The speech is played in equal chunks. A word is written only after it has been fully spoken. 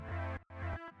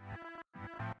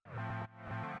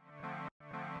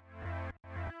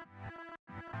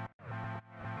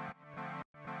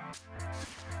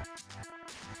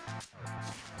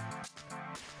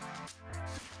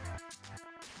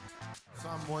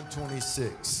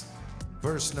126,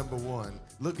 verse number 1.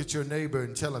 Look at your neighbor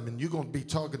and tell him, and you're going to be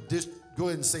talking this. Go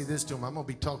ahead and say this to him. I'm going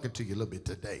to be talking to you a little bit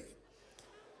today.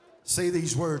 Say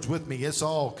these words with me. It's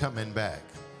all coming back.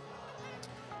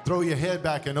 Throw your head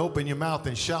back and open your mouth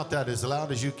and shout that as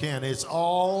loud as you can. It's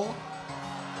all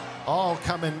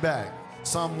coming back.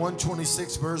 Psalm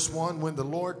 126, verse 1. When the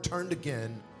Lord turned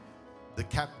again the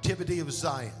captivity of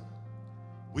Zion,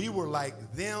 we were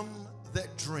like them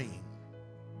that dream.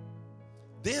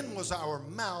 Then was our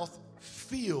mouth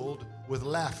filled with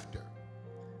laughter,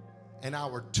 and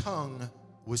our tongue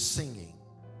was singing.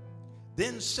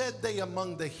 Then said they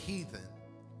among the heathen,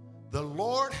 the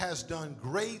Lord has done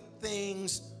great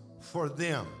things for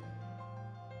them.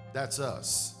 That's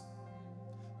us.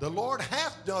 The Lord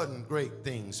hath done great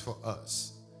things for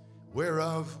us,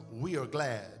 whereof we are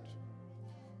glad.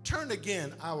 Turn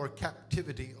again our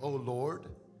captivity, O Lord,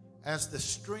 as the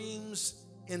streams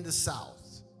in the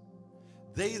south.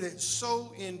 They that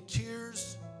sow in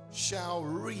tears shall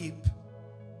reap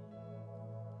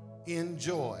in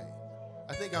joy.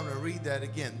 I think I'm going to read that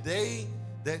again. They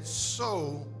that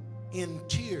sow in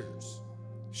tears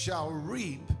shall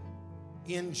reap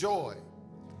in joy.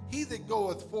 He that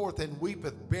goeth forth and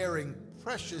weepeth, bearing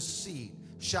precious seed,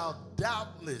 shall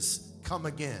doubtless come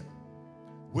again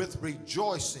with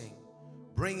rejoicing,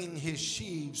 bringing his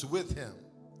sheaves with him.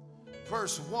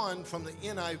 Verse 1 from the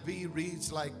NIV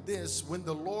reads like this: when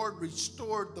the Lord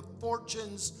restored the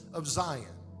fortunes of Zion,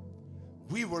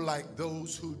 we were like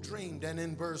those who dreamed. And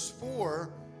in verse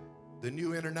 4, the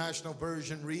New International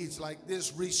Version reads like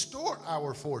this: restore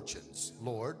our fortunes,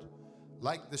 Lord,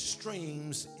 like the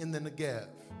streams in the Negev.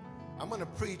 I'm going to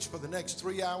preach for the next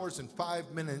 3 hours and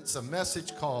 5 minutes a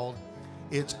message called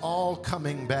It's All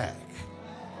Coming Back.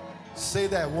 Say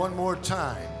that one more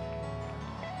time.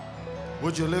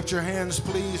 Would you lift your hands,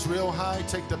 please, real high?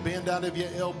 Take the bend out of your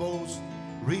elbows.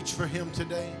 Reach for him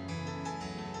today.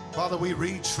 Father, we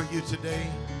reach for you today.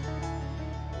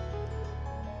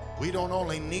 We don't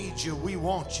only need you, we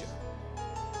want you.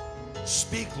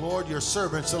 Speak, Lord, your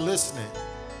servants are listening.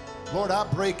 Lord, I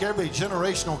break every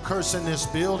generational curse in this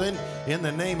building in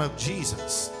the name of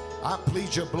Jesus. I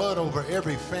plead your blood over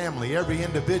every family, every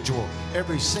individual,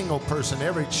 every single person,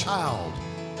 every child,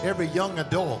 every young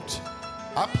adult.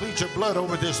 I plead your blood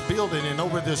over this building and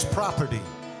over this property.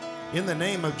 In the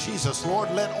name of Jesus, Lord,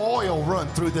 let oil run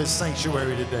through this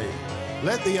sanctuary today.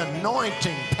 Let the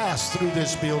anointing pass through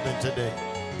this building today.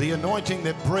 The anointing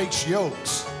that breaks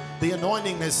yokes. The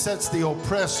anointing that sets the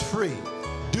oppressed free.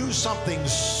 Do something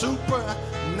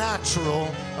supernatural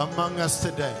among us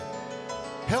today.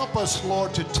 Help us,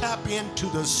 Lord, to tap into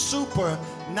the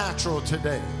supernatural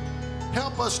today.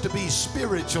 Help us to be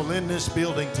spiritual in this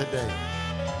building today.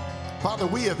 Father,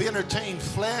 we have entertained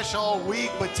flesh all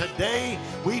week, but today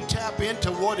we tap into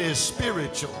what is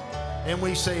spiritual. And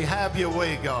we say, have your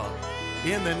way, God.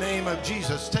 In the name of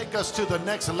Jesus, take us to the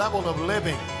next level of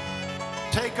living.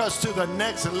 Take us to the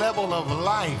next level of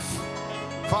life.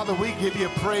 Father, we give you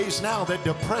praise now that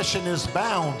depression is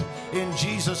bound in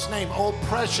Jesus' name.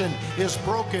 Oppression is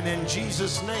broken in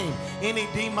Jesus' name. Any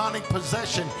demonic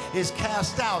possession is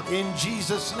cast out in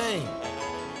Jesus' name.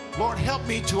 Lord, help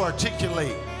me to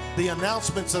articulate the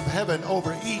announcements of heaven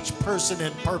over each person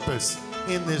and purpose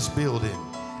in this building.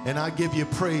 And I give you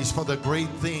praise for the great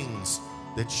things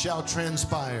that shall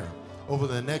transpire over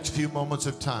the next few moments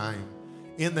of time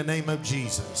in the name of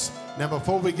Jesus. Now,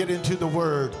 before we get into the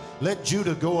word, let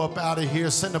Judah go up out of here.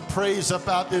 Send a praise up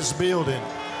out this building.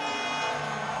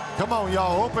 Come on,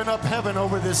 y'all. Open up heaven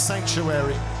over this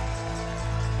sanctuary.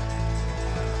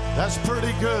 That's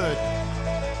pretty good.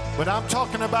 But I'm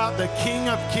talking about the King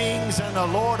of Kings and the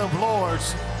Lord of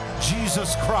Lords,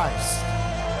 Jesus Christ.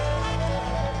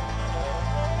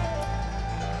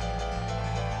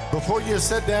 Before you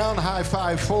sit down, high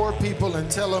five 4 people and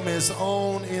tell them it's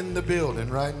on in the building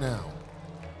right now.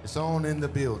 It's on in the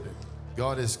building.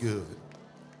 God is good.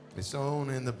 It's on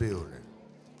in the building.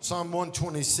 Psalm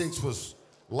 126 was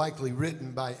likely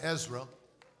written by Ezra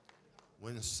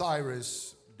when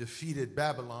Cyrus defeated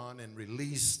Babylon and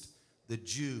released the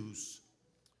Jews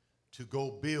to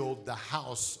go build the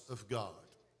house of God.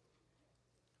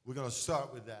 We're going to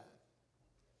start with that.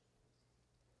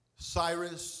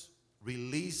 Cyrus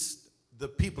released the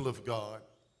people of God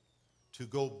to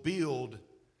go build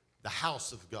the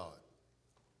house of God.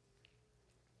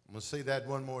 I'm going to say that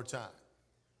one more time.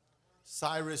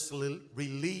 Cyrus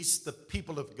released the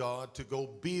people of God to go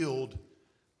build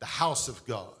the house of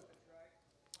God.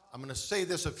 I'm going to say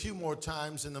this a few more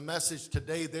times in the message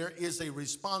today. There is a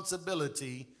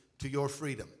responsibility to your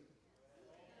freedom.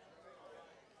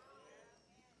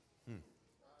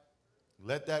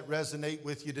 Let that resonate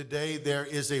with you today. There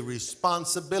is a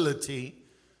responsibility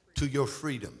to your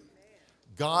freedom.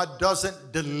 God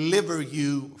doesn't deliver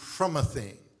you from a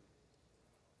thing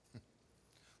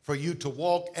for you to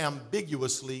walk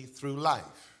ambiguously through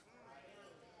life.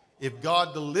 If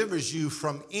God delivers you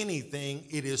from anything,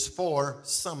 it is for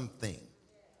something.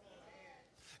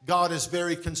 God is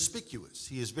very conspicuous.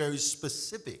 He is very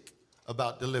specific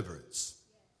about deliverance.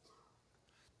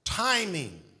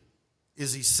 Timing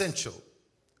is essential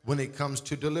when it comes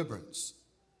to deliverance.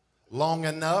 Long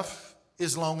enough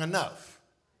is long enough.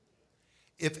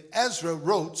 If Ezra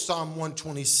wrote Psalm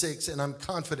 126, and I'm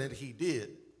confident he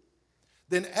did,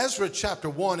 then Ezra chapter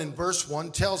 1 and verse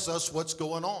 1 tells us what's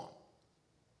going on.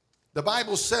 The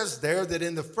Bible says there that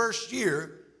in the first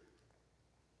year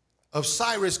of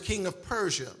Cyrus, king of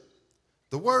Persia,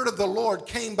 the word of the Lord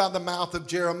came by the mouth of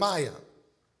Jeremiah,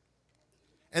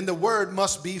 and the word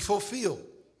must be fulfilled.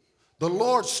 The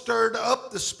Lord stirred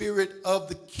up the spirit of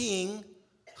the king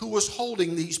who was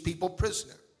holding these people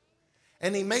prisoner,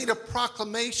 and he made a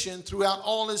proclamation throughout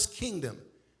all his kingdom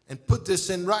and put this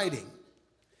in writing.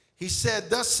 He said,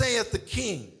 "Thus saith the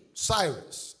king,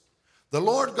 Cyrus, the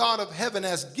Lord God of heaven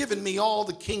has given me all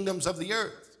the kingdoms of the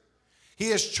earth. He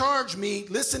has charged me,"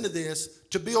 listen to this,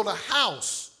 "to build a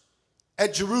house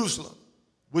at Jerusalem,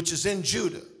 which is in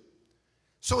Judah."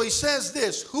 So he says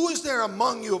this, "Who is there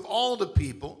among you of all the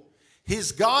people?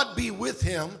 His God be with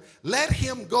him. Let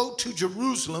him go to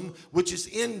Jerusalem, which is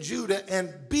in Judah,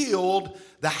 and build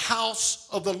the house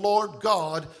of the Lord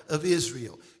God of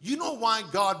Israel." You know why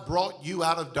God brought you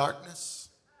out of darkness?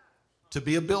 To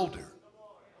be a builder.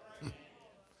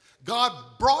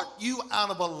 God brought you out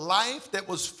of a life that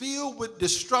was filled with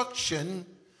destruction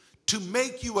to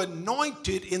make you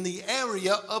anointed in the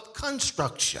area of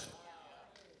construction.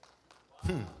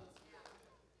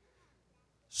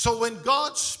 So when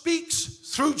God speaks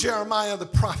through Jeremiah the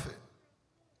prophet,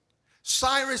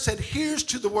 Cyrus adheres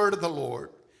to the word of the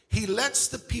Lord. He lets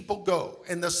the people go.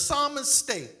 And the psalmist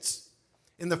states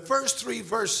in the first 3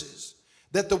 verses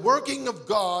that the working of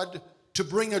God to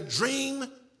bring a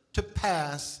dream to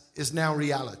pass is now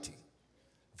reality.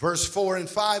 Verse 4 and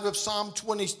 5 of Psalm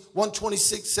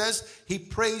 126 says he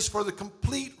prays for the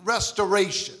complete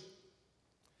restoration.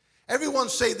 Everyone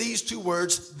say these 2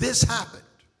 words, this happened.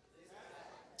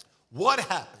 What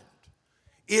happened?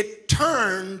 It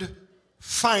turned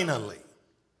finally.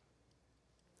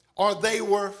 Or they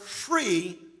were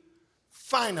free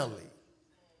finally.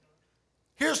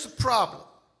 Here's the problem.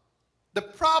 The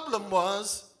problem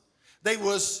was they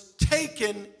was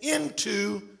taken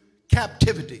into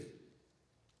captivity.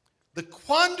 The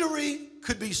quandary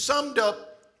could be summed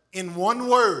up in one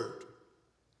word: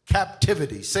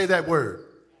 captivity. Say that word.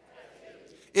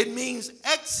 It means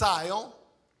exile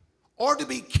or to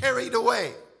be carried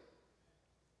away.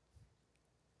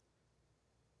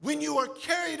 When you are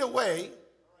carried away,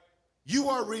 you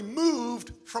are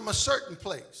removed from a certain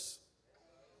place.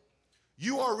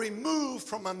 You are removed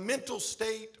from a mental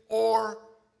state or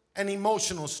an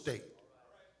emotional state.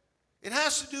 It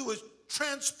has to do with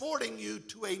transporting you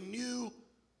to a new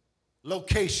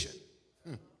location.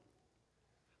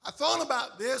 I thought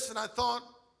about this and I thought,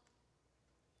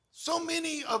 so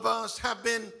many of us have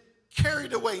been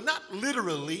carried away, not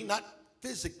literally, not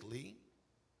physically,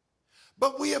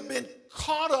 but we have been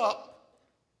caught up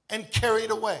and carried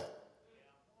away.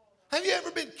 Have you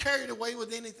ever been carried away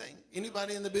with anything?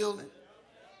 Anybody in the building?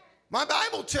 My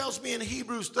Bible tells me in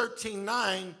Hebrews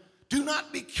 13:9, do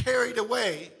not be carried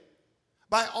away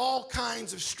by all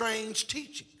kinds of strange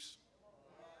teachings.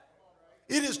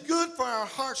 It is good for our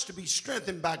hearts to be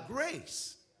strengthened by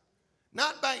grace,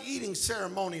 not by eating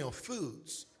ceremonial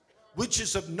foods, which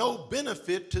is of no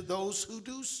benefit to those who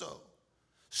do so.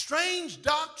 Strange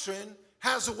doctrine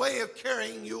has a way of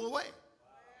carrying you away.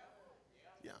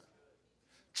 Yeah.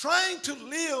 Trying to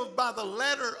live by the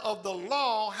letter of the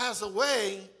law has a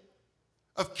way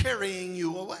of carrying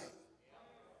you away.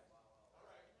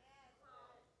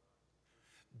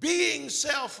 Being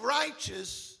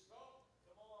self-righteous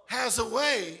has a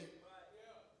way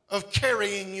of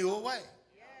carrying you away.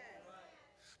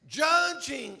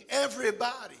 Judging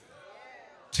everybody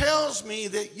tells me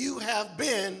that you have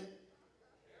been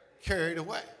carried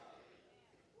away.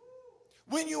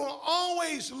 When you are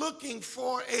always looking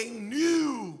for a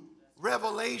new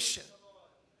revelation,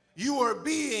 you are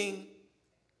being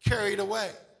carried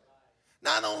away.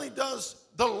 Not only does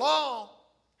the law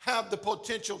have the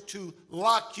potential to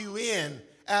lock you in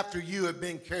after you have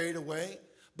been carried away,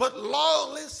 but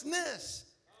lawlessness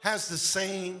has the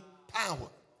same power.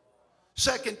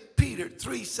 2 Peter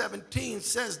 3:17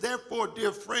 says, therefore,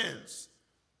 dear friends,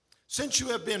 since you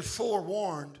have been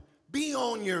forewarned, Be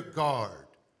on your guard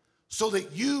so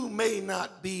that you may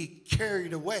not be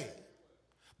carried away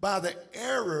by the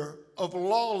error of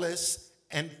lawless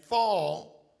and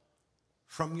fall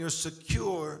from your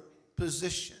secure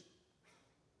position.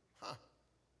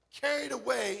 Carried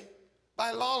away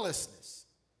by lawlessness,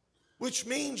 which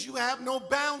means you have no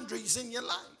boundaries in your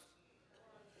life.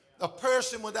 A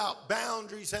person without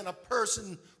boundaries and a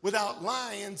person without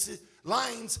lines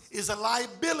is a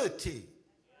liability,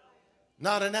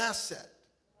 not an asset,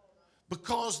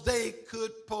 because they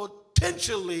could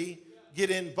potentially get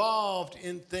involved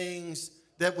in things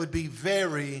that would be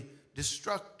very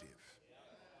destructive.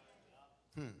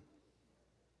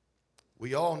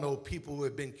 We all know people who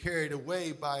have been carried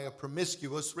away by a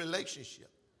promiscuous relationship.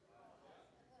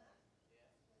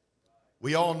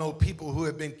 We all know people who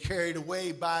have been carried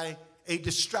away by a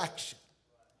distraction,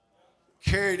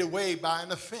 carried away by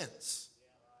an offense,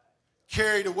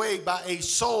 carried away by a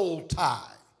soul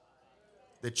tie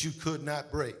that you could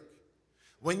not break.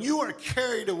 When you are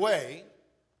carried away,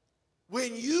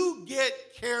 when you get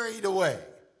carried away,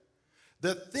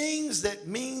 the things that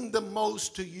mean the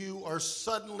most to you are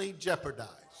suddenly jeopardized.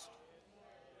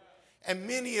 And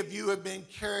many of you have been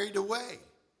carried away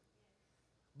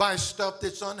by stuff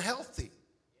that's unhealthy,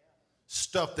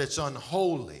 stuff that's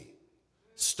unholy,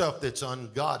 stuff that's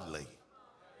ungodly.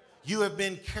 You have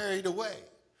been carried away.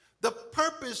 The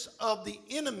purpose of the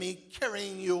enemy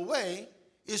carrying you away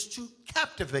is to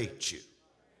captivate you.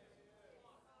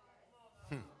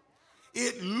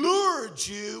 It lured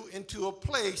you into a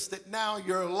place that now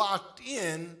you're locked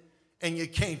in and you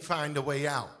can't find a way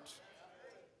out.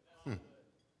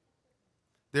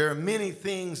 There are many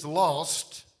things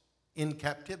lost in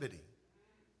captivity.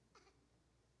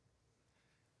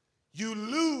 You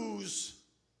lose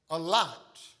a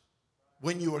lot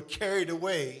when you are carried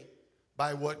away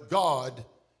by what God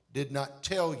did not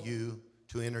tell you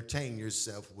to entertain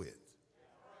yourself with.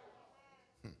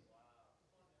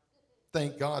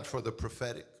 Thank God for the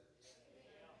prophetic.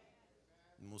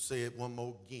 And we'll say it one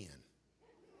more again.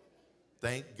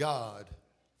 Thank God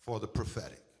for the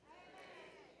prophetic.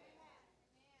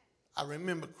 I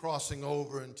remember crossing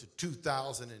over into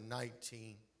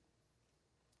 2019,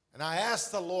 and I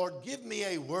asked the Lord, give me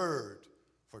a word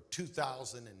for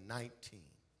 2019.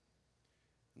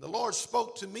 And the Lord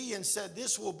spoke to me and said,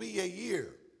 this will be a year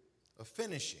of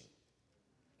finishing.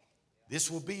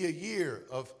 This will be a year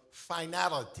of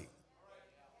finality.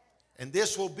 And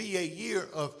this will be a year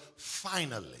of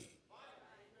finally.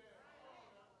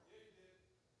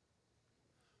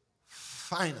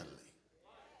 Finally.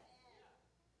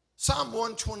 Psalm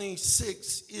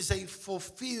 126 is a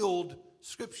fulfilled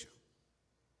scripture.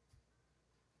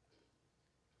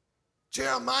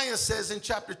 Jeremiah says in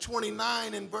chapter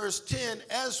 29 and verse 10,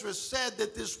 Ezra said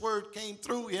that this word came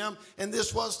through him, and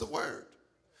this was the word.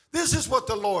 This is what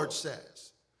the Lord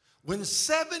says. When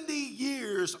 70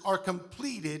 years are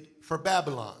completed for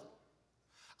Babylon,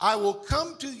 I will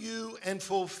come to you and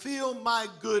fulfill my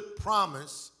good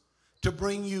promise to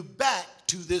bring you back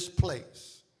to this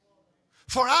place.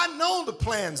 For I know the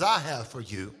plans I have for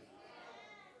you,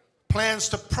 plans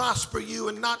to prosper you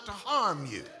and not to harm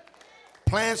you,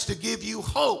 plans to give you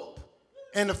hope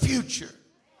and a future.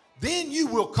 Then you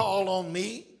will call on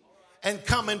me and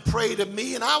come and pray to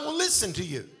me, and I will listen to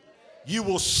you. You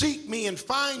will seek me and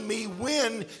find me.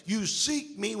 When you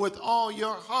seek me with all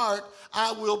your heart,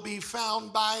 I will be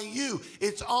found by you.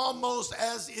 It's almost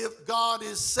as if God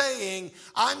is saying,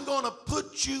 I'm going to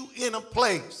put you in a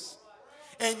place,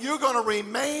 and you're going to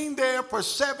remain there for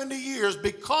 70 years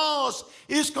because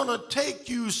it's going to take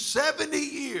you 70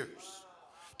 years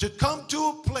to come to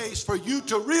a place for you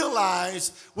to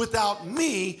realize without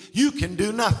me, you can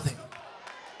do nothing.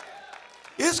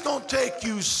 It's going to take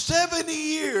you 70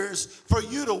 years for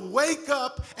you to wake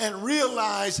up and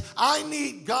realize I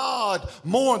need God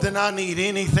more than I need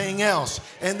anything else.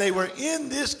 And they were in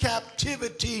this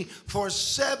captivity for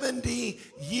 70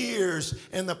 years.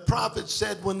 And the prophet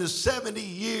said, when the 70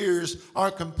 years are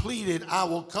completed, I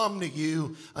will come to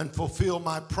you and fulfill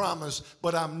my promise.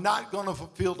 But I'm not going to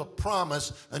fulfill the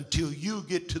promise until you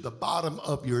get to the bottom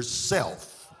of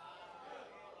yourself.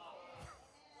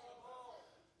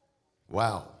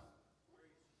 Wow.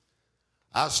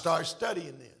 I'll start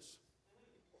studying this.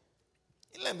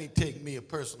 Let me take me a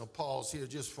personal pause here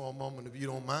just for a moment, if you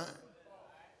don't mind.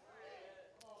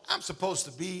 I'm supposed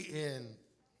to be in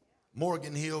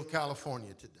Morgan Hill,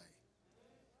 California today,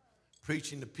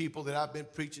 preaching to people that I've been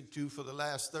preaching to for the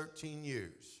last 13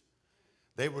 years.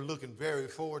 They were looking very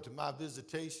forward to my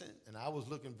visitation, and I was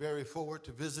looking very forward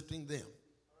to visiting them.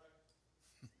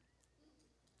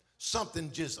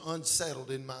 Something just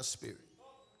unsettled in my spirit.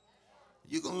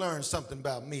 you're going to learn something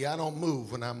about me. I don't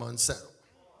move when I'm unsettled.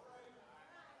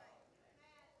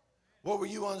 What were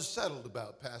you unsettled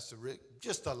about, Pastor Rick?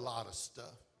 Just a lot of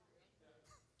stuff.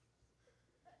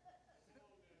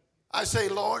 I say,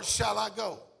 Lord, shall I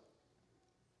go?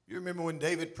 You remember when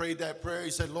David prayed that prayer? He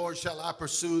said, Lord, shall I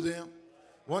pursue them?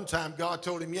 One time God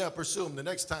told him, yeah, pursue them. The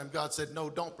next time God said, no,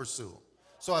 don't pursue them.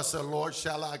 So I said, Lord,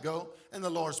 shall I go? And the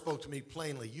Lord spoke to me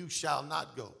plainly, you shall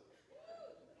not go.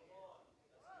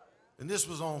 And this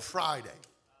was on Friday.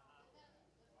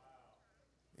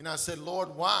 And I said,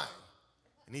 Lord, why?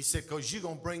 And he said, because you're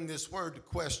going to bring this word to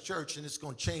Quest Church, and it's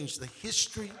going to change the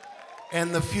history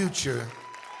and the future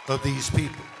of these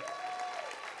people.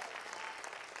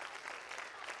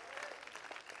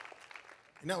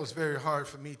 And that was very hard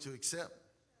for me to accept,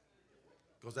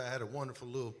 because I had a wonderful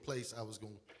little place I was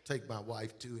going to take my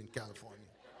wife to in California.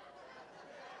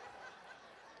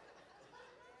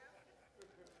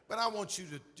 But I want you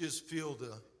to just feel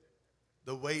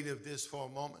the weight of this for a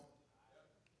moment.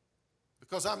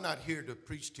 Because I'm not here to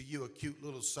preach to you a cute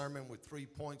little sermon with 3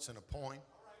 points and a point.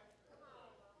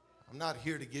 I'm not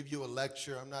here to give you a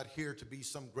lecture. I'm not here to be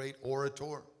some great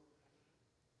orator.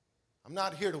 I'm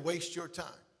not here to waste your time.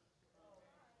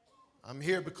 I'm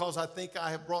here because I think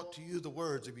I have brought to you the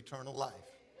words of eternal life.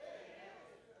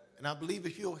 And I believe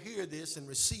if you'll hear this and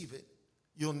receive it,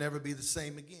 you'll never be the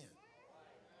same again.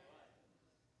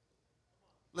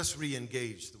 Let's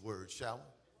re-engage the word, shall we?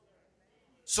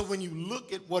 So when you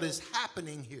look at what is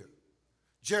happening here,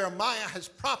 Jeremiah has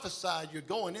prophesied you're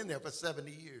going in there for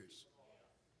 70 years.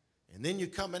 And then you're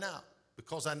coming out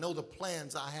because I know the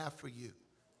plans I have for you.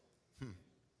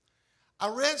 I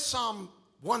read Psalm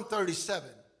 137,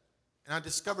 and I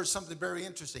discovered something very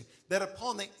interesting, that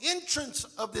upon the entrance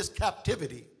of this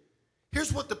captivity,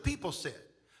 here's what the people said.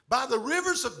 By the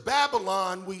rivers of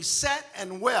Babylon we sat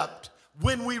and wept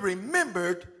when we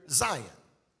remembered Zion.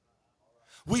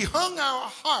 We hung our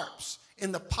harps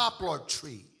in the poplar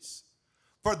trees.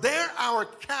 For there our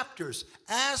captors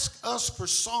asked us for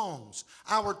songs.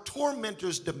 Our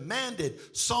tormentors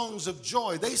demanded songs of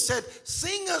joy. They said,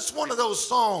 sing us one of those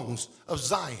songs of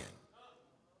Zion.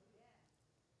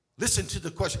 Listen to the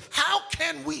question. How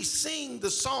can we sing the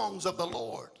songs of the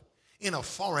Lord in a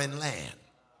foreign land?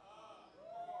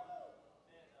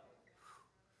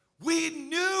 We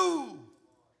knew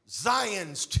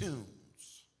Zion's tunes.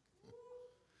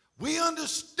 We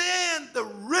understand the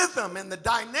rhythm and the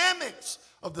dynamics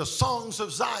of the songs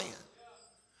of Zion.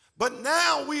 But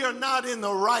now we are not in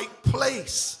the right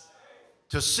place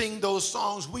to sing those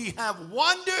songs. We have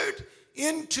wandered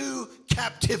into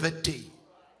captivity.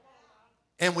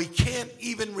 And we can't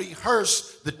even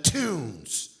rehearse the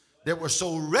tunes that were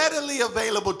so readily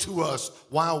available to us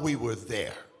while we were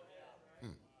there.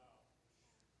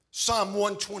 Psalm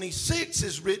 126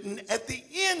 is written at the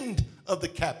end of the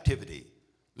captivity.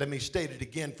 Let me state it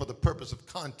again for the purpose of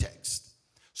context.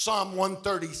 Psalm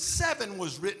 137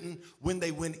 was written when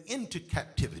they went into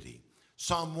captivity.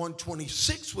 Psalm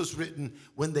 126 was written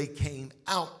when they came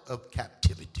out of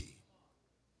captivity.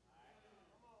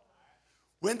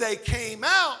 When they came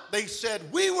out, they said,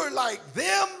 we were like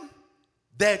them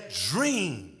that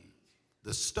dream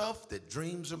the stuff that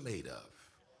dreams are made of.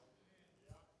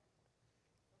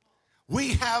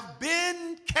 We have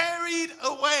been carried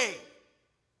away,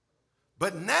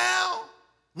 but now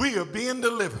we are being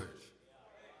delivered.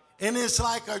 And it's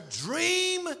like a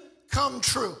dream come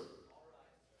true.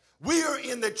 We are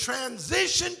in the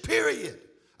transition period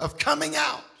of coming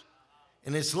out,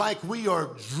 and it's like we are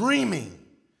dreaming.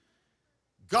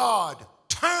 God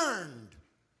turned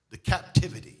the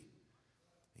captivity.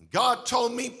 And God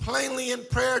told me plainly in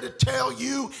prayer to tell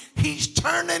you, he's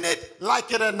turning it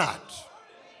like it or not.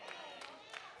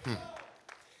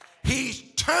 He's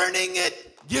turning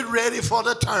it. Get ready for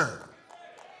the turn.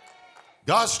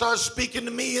 God started speaking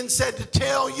to me and said to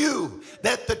tell you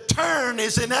that the turn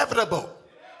is inevitable.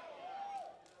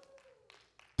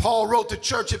 Paul wrote to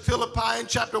church at Philippi in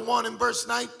chapter 1 and verse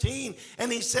 19,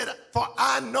 and he said, for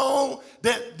I know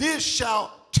that this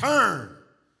shall turn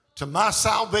to my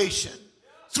salvation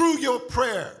through your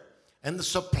prayer and the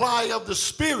supply of the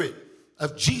Spirit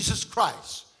of Jesus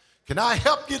Christ. Can I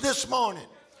help you this morning?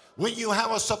 When you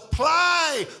have a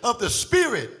supply of the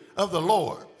Spirit of the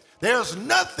Lord, there's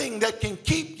nothing that can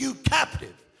keep you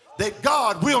captive that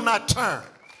God will not turn.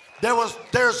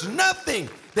 There's nothing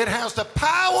that has the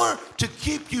power to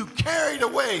keep you carried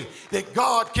away that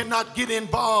God cannot get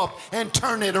involved and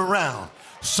turn it around.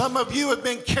 Some of you have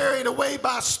been carried away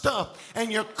by stuff,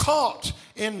 and you're caught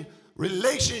in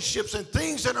relationships and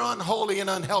things that are unholy and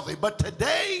unhealthy. But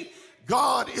today,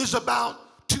 God is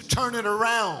about to turn it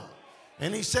around.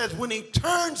 And he says when he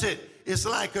turns it, is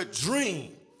like a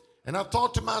dream. And I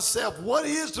thought to myself, what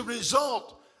is the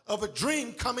result of a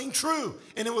dream coming true?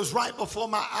 And it was right before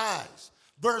my eyes.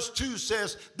 Verse 2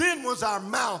 says, then was our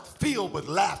mouth filled with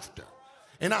laughter,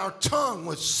 and our tongue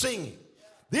was singing.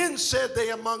 Then said they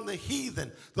among the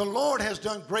heathen, the Lord has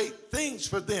done great things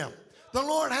for them. The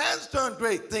Lord has done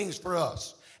great things for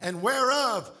us, and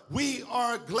whereof we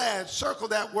are glad. Circle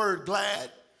that word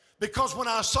glad, because when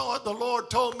I saw it, the Lord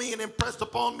told me and impressed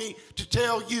upon me to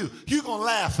tell you, you're going to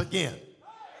laugh again.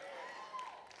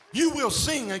 You will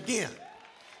sing again.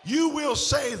 You will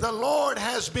say, the Lord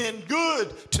has been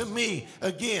good to me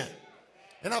again.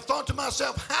 And I thought to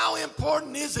myself, how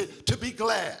important is it to be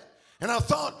glad? And I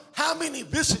thought, how many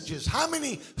visages, how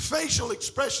many facial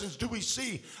expressions do we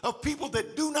see of people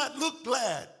that do not look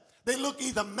glad? They look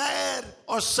either mad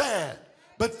or sad,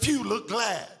 but few look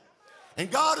glad. And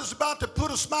God is about to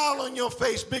put a smile on your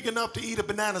face big enough to eat a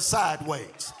banana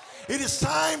sideways. It is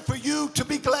time for you to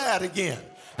be glad again.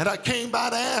 And I came by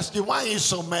to ask you, why are you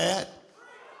so mad?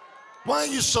 Why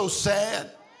are you so sad?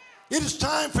 It is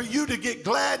time for you to get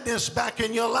gladness back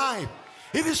in your life.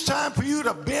 It is time for you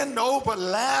to bend over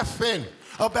laughing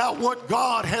about what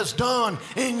God has done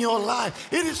in your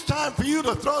life. It is time for you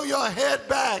to throw your head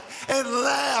back and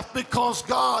laugh because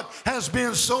God has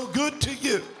been so good to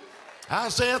you.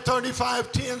 Isaiah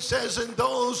 35:10 says, and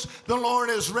those the Lord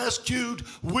has rescued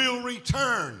will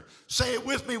return. Say it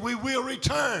with me, we will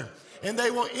return. And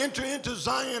they will enter into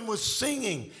Zion with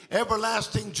singing.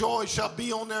 Everlasting joy shall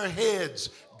be on their heads.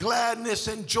 Gladness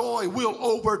and joy will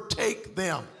overtake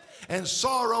them. And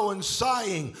sorrow and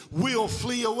sighing will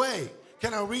flee away.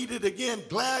 Can I read it again?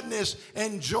 Gladness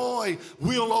and joy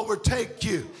will overtake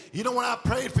you. You know what I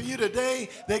prayed for you today?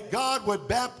 That God would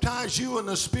baptize you in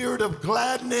the spirit of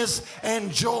gladness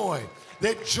and joy.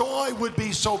 That joy would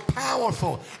be so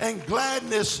powerful and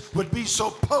gladness would be so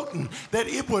potent that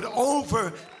it would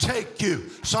overtake you.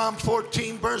 Psalm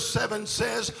 14 verse 7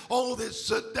 says, oh,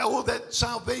 that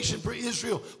salvation for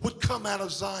Israel would come out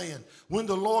of Zion. When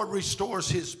the Lord restores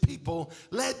his people,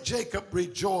 let Jacob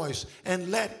rejoice and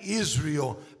let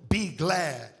Israel be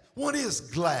glad. What is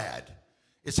glad?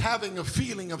 It's having a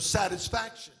feeling of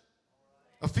satisfaction,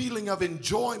 a feeling of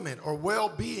enjoyment or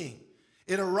well-being.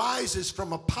 It arises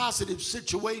from a positive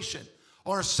situation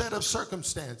or a set of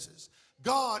circumstances.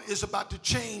 God is about to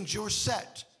change your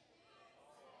set.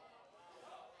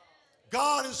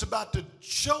 God is about to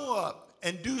show up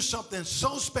and do something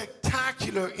so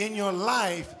spectacular in your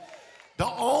life. The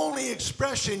only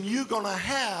expression you're going to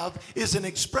have is an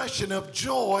expression of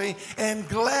joy and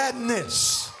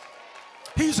gladness.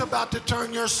 He's about to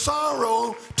turn your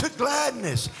sorrow to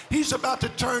gladness. He's about to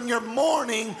turn your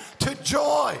mourning to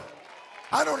joy.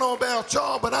 I don't know about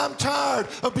y'all, but I'm tired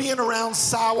of being around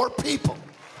sour people.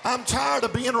 I'm tired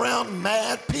of being around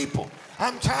mad people.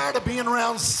 I'm tired of being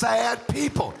around sad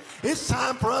people. It's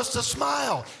time for us to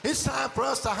smile. It's time for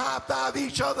us to high-five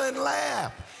each other and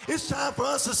laugh. It's time for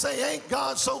us to say, ain't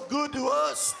God so good to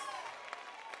us?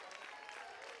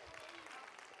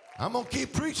 I'm going to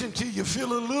keep preaching till you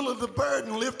feel a little of the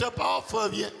burden lift up off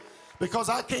of you. Because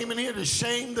I came in here to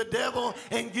shame the devil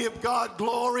and give God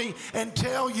glory and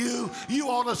tell you, you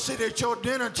ought to sit at your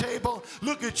dinner table,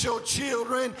 look at your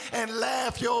children, and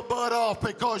laugh your butt off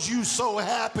because you're so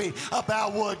happy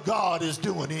about what God is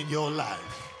doing in your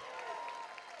life.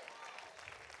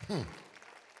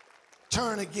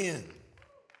 Turn again.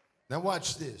 Now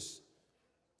watch this.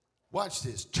 Watch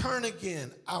this. Turn again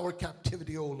our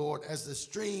captivity, O Lord, as the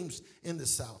streams in the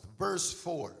south. Verse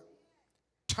 4.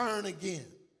 Turn again.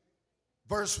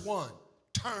 Verse 1,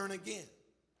 turn again.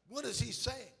 What is he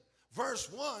saying?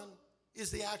 Verse 1 is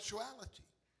the actuality.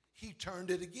 He turned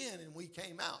it again and we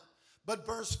came out. But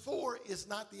verse 4 is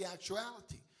not the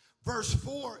actuality. Verse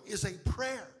 4 is a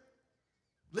prayer.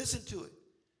 Listen to it.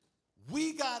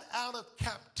 We got out of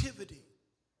captivity.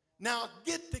 Now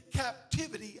get the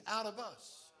captivity out of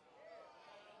us.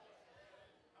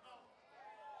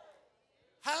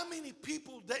 How many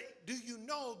people do you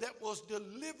know that was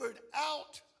delivered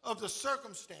out of the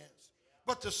circumstance,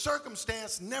 but the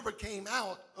circumstance never came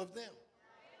out of them?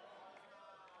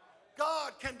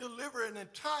 God can deliver an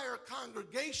entire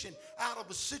congregation out of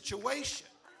a situation,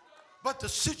 but the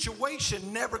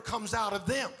situation never comes out of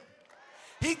them.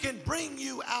 He can bring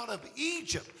you out of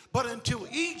Egypt, but until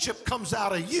Egypt comes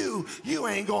out of you, you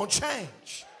ain't gonna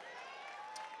change.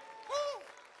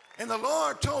 And the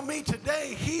Lord told me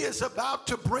today, he is about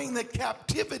to bring the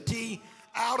captivity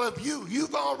out of you.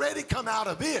 You've already come out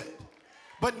of it,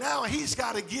 but now he's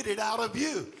got to get it out of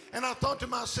you. And I thought to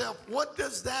myself, what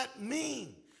does that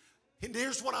mean? And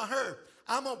here's what I heard.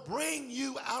 I'm going to bring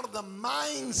you out of the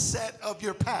mindset of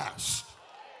your past.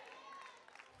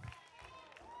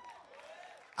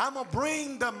 I'm going to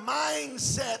bring the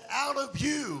mindset out of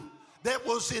you that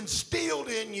was instilled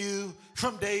in you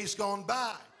from days gone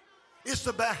by. It's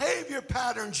the behavior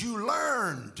patterns you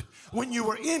learned when you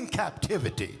were in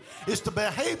captivity. It's the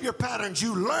behavior patterns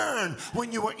you learned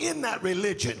when you were in that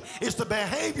religion. It's the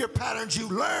behavior patterns you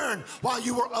learned while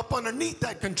you were up underneath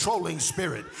that controlling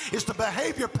spirit. It's the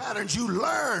behavior patterns you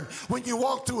learned when you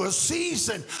walked through a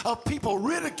season of people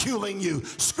ridiculing you,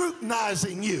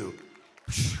 scrutinizing you.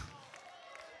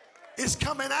 It's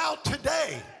coming out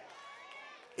today.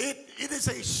 It is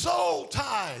a soul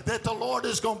tie that the Lord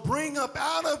is going to bring up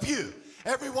out of you.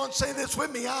 Everyone say this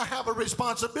with me. I have a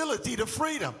responsibility to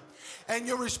freedom. And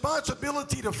your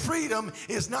responsibility to freedom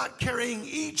is not carrying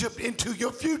Egypt into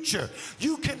your future.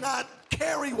 You cannot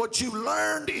carry what you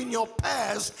learned in your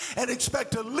past and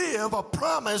expect to live a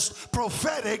promised,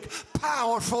 prophetic,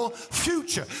 powerful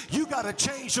future. You got to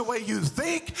change the way you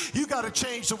think. You got to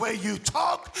change the way you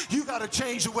talk. You got to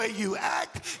change the way you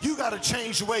act. You got to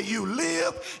change the way you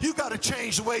live. You got to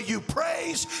change the way you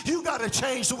praise. You got to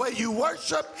change the way you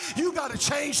worship. You got to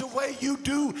change the way you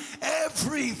do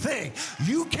everything.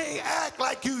 You can't act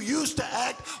like you used to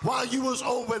act while you was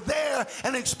over there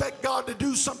and expect God to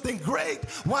do something great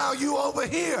while you over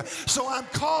here. So I'm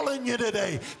calling you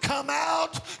today. Come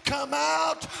out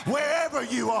wherever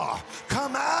you are.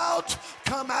 Come out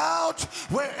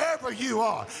wherever you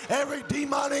are. Every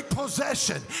demonic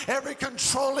possession, every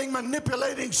controlling,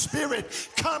 manipulating spirit,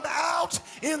 come out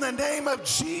in the name of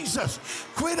Jesus.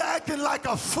 Quit acting like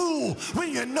a fool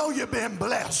when you know you've been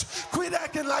blessed. Quit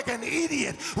acting like an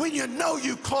idiot when you know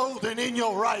you're clothed and in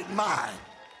your right mind.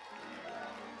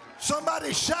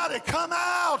 Somebody shouted, come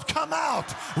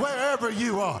out, wherever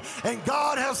you are. And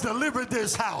God has delivered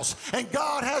this house, and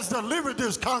God has delivered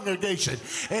this congregation.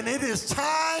 And it is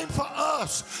time for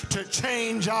us to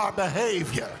change our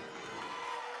behavior.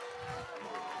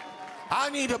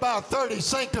 I need about 30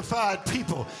 sanctified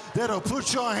people that'll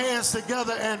put your hands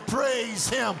together and praise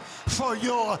Him for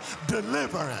your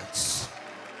deliverance.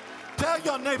 Tell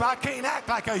your neighbor, I can't act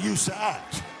like I used to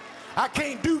act. I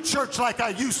can't do church like I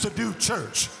used to do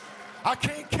church. I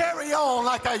can't carry on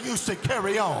like I used to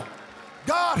carry on.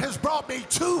 God has brought me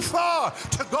too far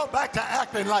to go back to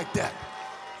acting like that.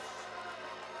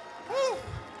 Woo.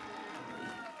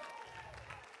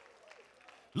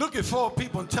 Look at 4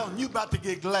 people and tell them, you about to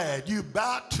get glad. You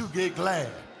about to get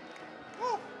glad.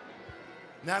 Woo.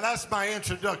 Now that's my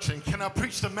introduction. Can I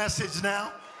preach the message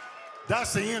now?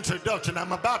 That's the introduction.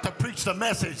 I'm about to preach the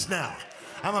message now.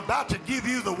 I'm about to give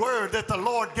you the word that the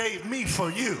Lord gave me for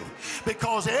you,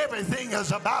 because everything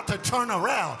is about to turn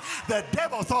around. The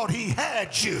devil thought he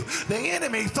had you. The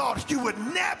enemy thought you would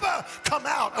never come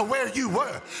out of where you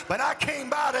were. But I came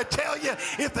by to tell you,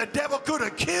 if the devil could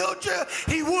have killed you,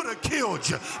 he would have killed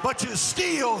you. But you're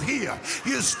still here.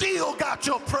 You still got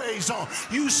your praise on.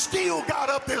 You still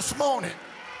got up this morning,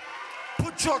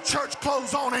 put your church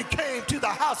clothes on, and came to the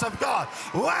house of God.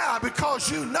 Why?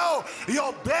 Because you know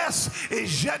your best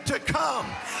is yet to come.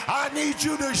 I need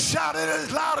you to shout it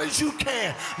as loud as you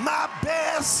can. My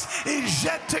best is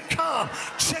yet to come.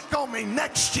 Check on me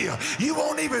next year. You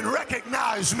won't even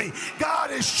recognize me.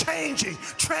 God is changing,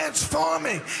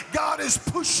 transforming. God is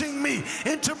pushing me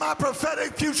into my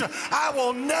prophetic future. I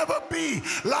will never be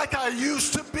like I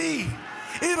used to be.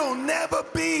 It'll never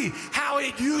be how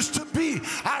it used to be.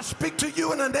 I speak to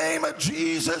you in the name of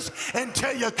Jesus and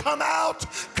tell you, come out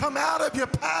of your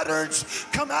patterns,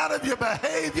 come out of your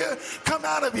behavior, come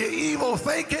out of your evil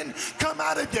thinking, come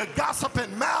out of your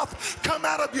gossiping mouth, come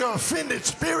out of your offended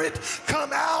spirit,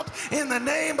 come out in the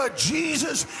name of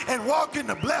Jesus and walk in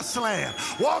the blessed land,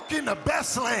 walk in the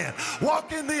best land,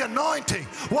 walk in the anointing,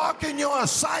 walk in your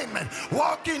assignment,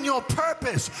 walk in your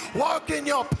purpose, walk in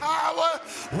your power,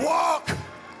 walk.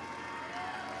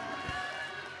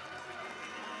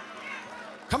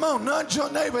 Come on, nudge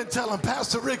your neighbor and tell him,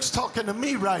 Pastor Rick's talking to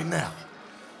me right now.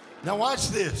 Now watch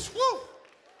this. Woo!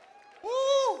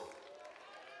 Woo!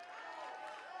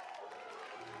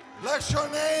 Bless your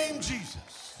name,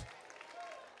 Jesus.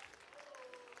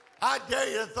 I dare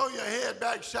you to throw your head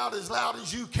back, shout as loud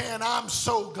as you can. I'm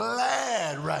so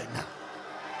glad right now.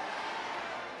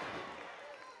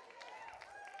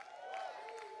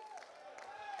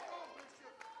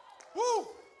 Woo!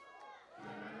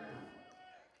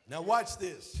 Now watch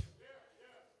this.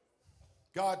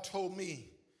 God told me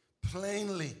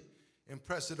plainly,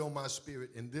 impress it on my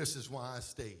spirit, and this is why I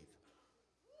stayed.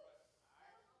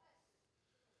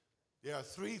 There are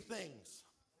 3 things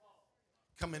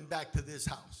coming back to this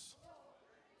house.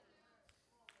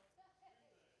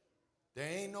 There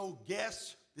ain't no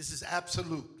guess. This is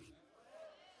absolute.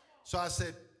 So I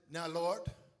said, now, Lord,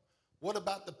 what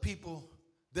about the people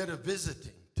that are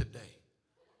visiting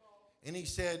And he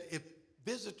said, if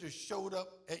visitors showed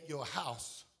up at your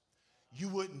house, you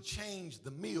wouldn't change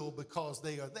the meal because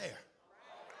they are there.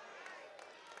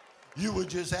 You would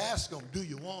just ask them, do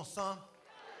you want some?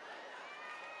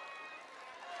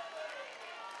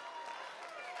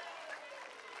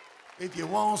 If you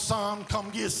want some, come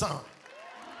get some.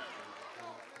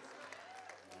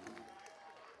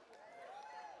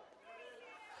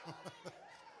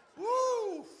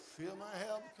 Woo! Feel my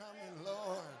help coming,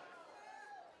 Lord.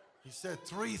 He said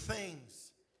 3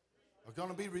 things are going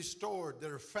to be restored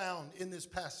that are found in this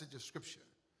passage of Scripture.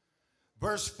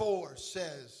 Verse 4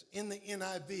 says in the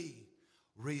NIV,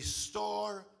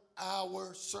 restore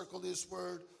our, circle this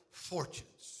word,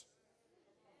 fortunes.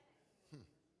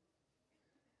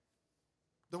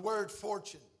 The word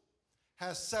fortune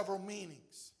has several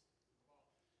meanings.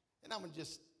 And I'm going to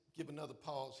just give another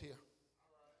pause here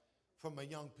for my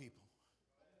young people.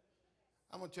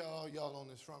 I'm going to tell all y'all on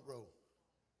this front row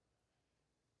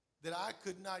that I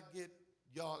could not get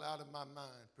y'all out of my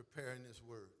mind preparing this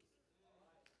word.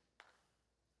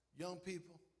 Young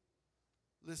people,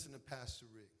 listen to Pastor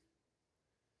Rick.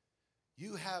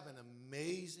 You have an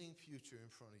amazing future in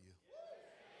front of you.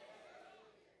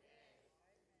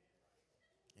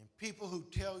 And people who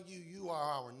tell you you are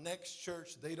our next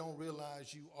church, they don't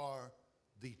realize you are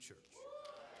the church.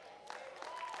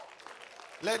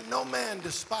 Let no man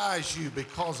despise you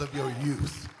because of your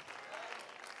youth.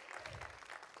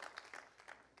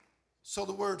 So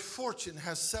the word fortune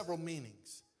has several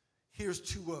meanings. Here's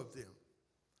 2 of them.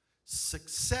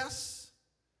 Success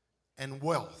and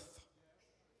wealth.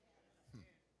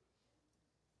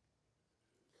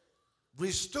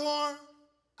 Restore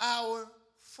our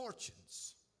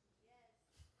fortunes.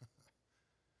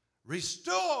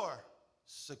 Restore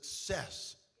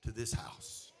success to this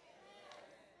house.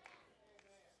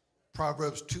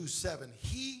 Proverbs 2:7.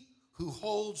 He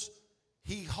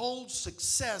holds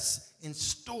success in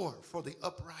store for the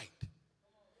upright.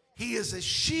 He is a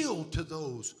shield to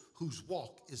those whose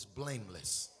walk is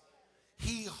blameless.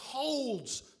 He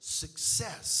holds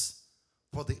success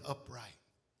for the upright.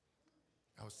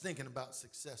 I was thinking about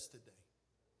success today.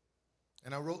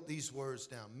 And I wrote these words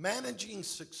down. Managing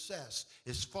success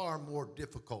is far more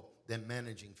difficult than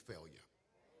managing failure.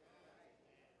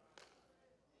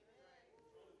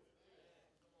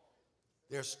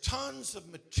 There's tons of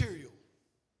material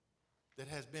that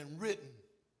has been written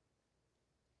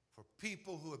for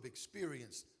people who have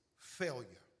experienced failure.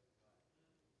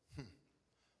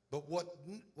 But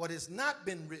what has not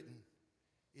been written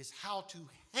is how to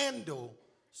handle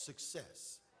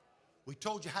success. We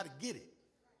told you how to get it,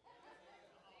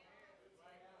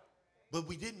 but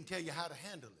we didn't tell you how to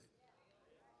handle it.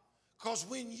 Because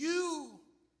when you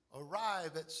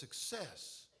arrive at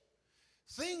success,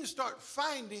 things start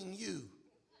finding you.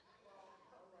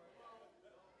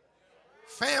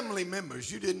 Family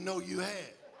members you didn't know you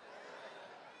had.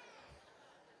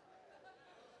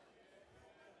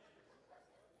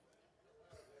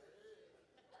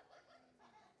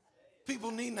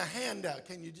 People needing a handout.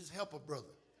 Can you just help a brother?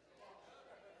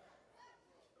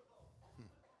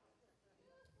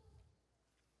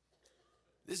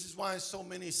 This is why so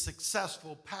many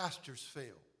successful pastors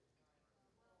fail.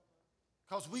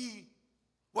 Because we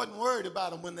wasn't worried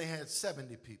about them when they had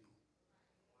 70 people.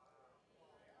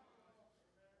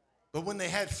 But when they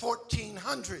had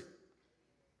 1,400,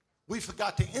 we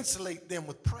forgot to insulate them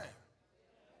with prayer.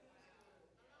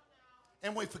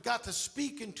 And we forgot to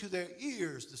speak into their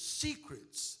ears the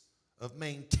secrets of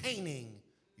maintaining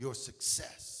your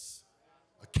success,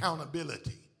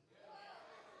 accountability,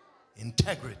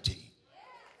 integrity.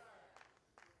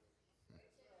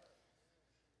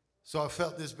 So I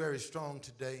felt this very strong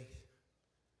today,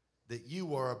 that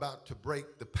you are about to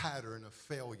break the pattern of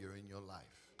failure in your life.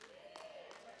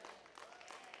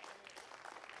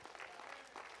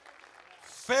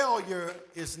 Failure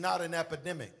is not an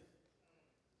epidemic.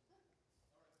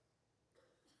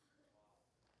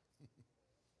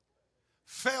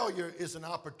 Failure is an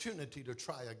opportunity to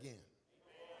try again.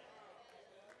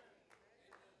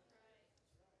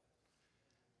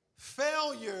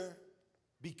 Failure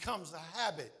becomes a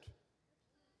habit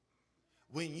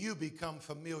when you become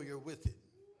familiar with it.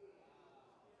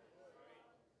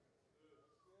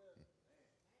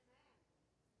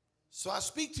 So I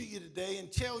speak to you today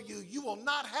and tell you, you will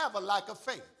not have a lack of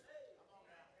faith.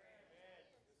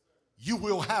 You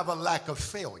will have a lack of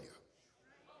failure.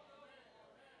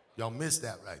 Y'all missed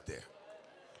that right there.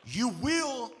 You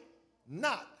will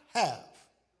not have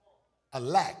a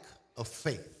lack of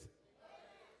faith.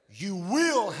 You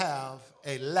will have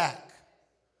a lack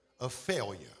of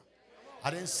failure.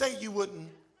 I didn't say you wouldn't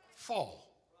fall,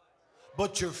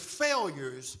 but your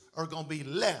failures are going to be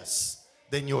less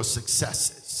than your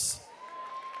successes.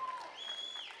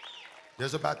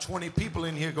 There's about 20 people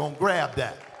in here going to grab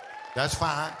that. That's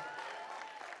fine.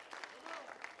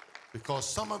 Because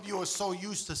some of you are so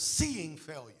used to seeing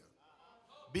failure,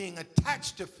 being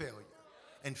attached to failure,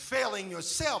 and failing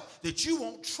yourself that you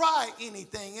won't try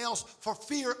anything else for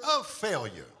fear of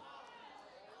failure.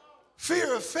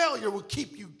 Fear of failure will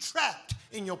keep you trapped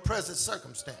in your present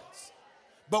circumstance.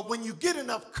 But when you get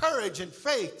enough courage and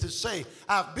faith to say,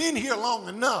 I've been here long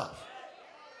enough.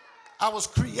 I was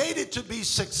created to be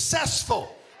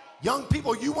successful. Young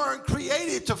people, you weren't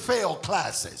created to fail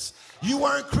classes. You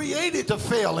weren't created to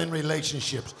fail in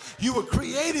relationships. You were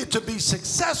created to be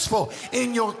successful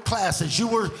in your classes. You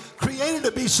were created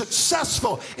to be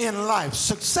successful in life,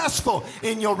 successful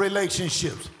in your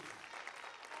relationships.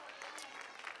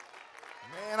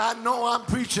 Man, I know I'm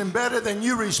preaching better than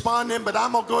you responding, but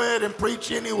I'm going to go ahead and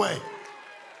preach anyway.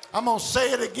 I'm going to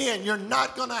say it again. You're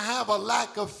not going to have a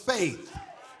lack of faith.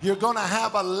 You're going to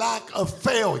have a lack of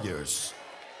failures.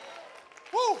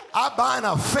 Woo. I bind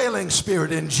a failing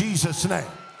spirit in Jesus' name.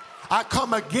 I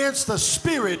come against the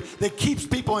spirit that keeps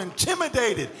people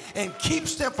intimidated and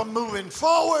keeps them from moving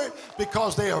forward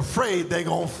because they're afraid they're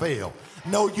going to fail.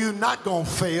 No, you're not going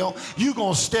to fail. You're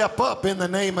going to step up in the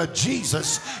name of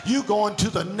Jesus. You're going to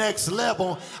the next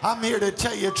level. I'm here to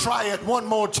tell you, try it one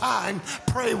more time.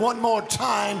 Pray one more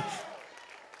time.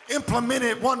 Implement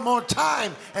it one more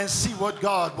time and see what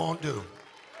God won't do.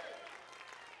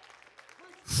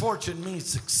 Fortune means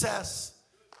success,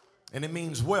 and it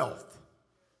means wealth.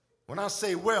 When I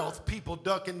say wealth, people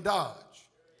duck and dodge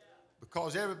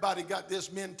because everybody got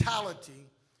this mentality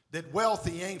that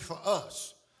wealthy ain't for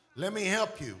us. Let me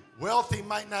help you. Wealthy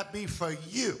might not be for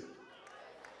you.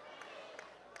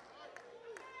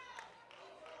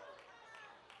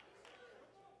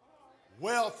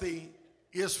 Wealthy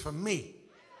is for me.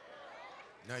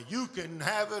 Now, you can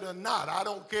have it or not. I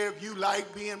don't care if you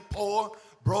like being poor,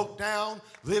 broke down,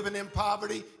 living in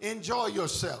poverty. Enjoy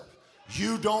yourself.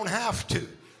 You don't have to.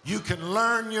 You can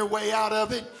learn your way out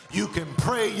of it. You can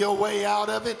pray your way out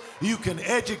of it. You can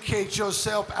educate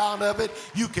yourself out of it.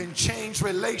 You can change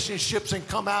relationships and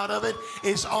come out of it.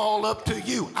 It's all up to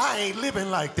you. I ain't living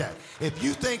like that. If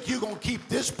you think you're going to keep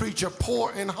this preacher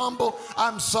poor and humble,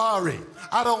 I'm sorry.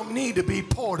 I don't need to be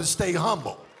poor to stay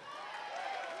humble.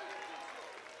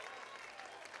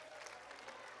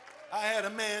 I had a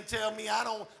man tell me, I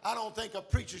don't think a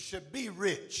preacher should be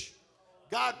rich.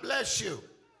 God bless you.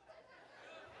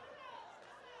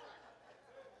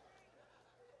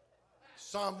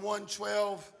 Psalm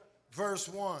 112, verse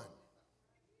 1.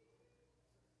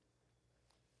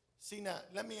 See now,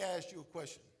 let me ask you a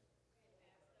question.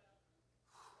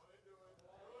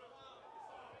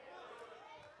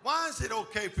 Why is it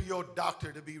okay for your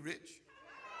doctor to be rich?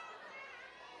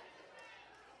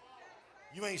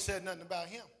 You ain't said nothing about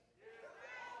him.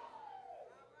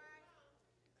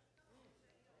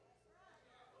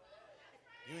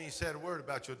 You ain't said a word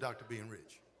about your doctor being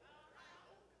rich.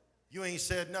 You ain't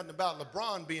said nothing about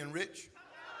LeBron being rich.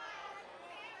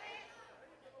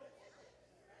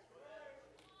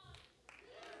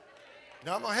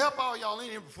 Now, I'm going to help all y'all in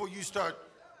here before you start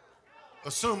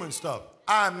assuming stuff.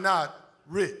 I'm not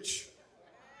rich.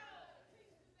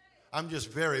 I'm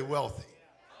just very wealthy.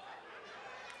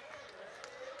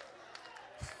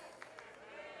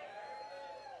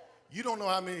 You don't know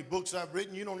how many books I've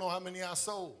written. You don't know how many I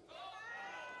sold.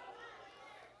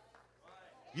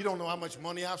 You don't know how much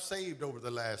money I've saved over the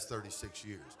last 36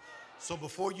 years. So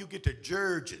before you get to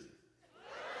judging,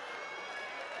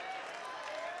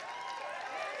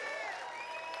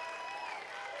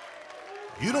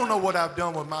 you don't know what I've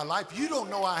done with my life. You don't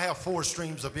know I have 4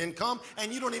 streams of income,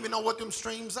 and you don't even know what them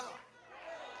streams are.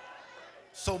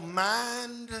 So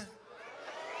mind.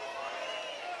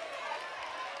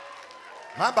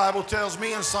 My Bible tells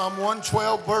me in Psalm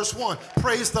 112, verse 1,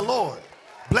 praise the Lord.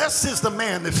 Blessed is the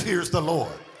man that fears the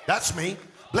Lord. That's me.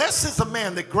 Blessed is the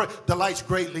man that delights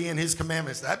greatly in his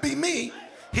commandments. That be me.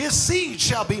 His seed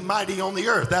shall be mighty on the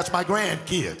earth. That's my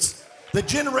grandkids. The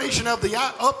generation of the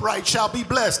upright shall be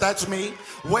blessed. That's me.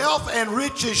 Wealth and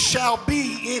riches shall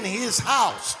be in his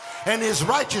house, and his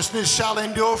righteousness shall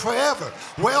endure forever.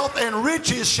 Wealth and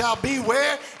riches shall be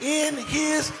where? In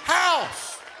his house.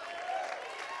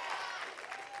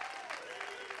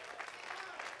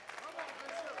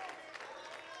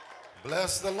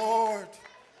 Bless the Lord.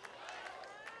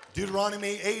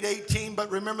 Deuteronomy 8:18,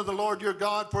 but remember the Lord your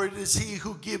God, for it is he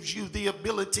who gives you the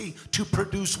ability to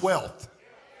produce wealth.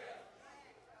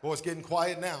 Boy, it's getting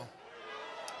quiet now.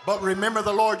 But remember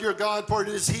the Lord your God, for it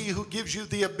is he who gives you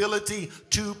the ability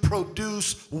to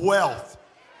produce wealth.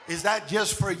 Is that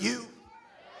just for you?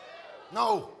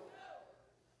 No.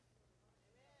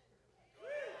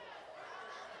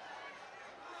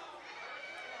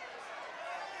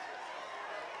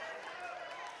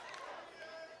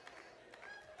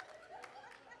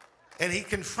 And he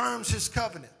confirms his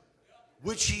covenant,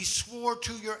 which he swore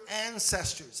to your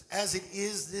ancestors, as it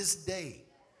is this day.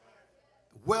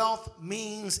 Wealth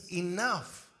means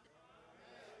enough.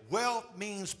 Wealth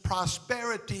means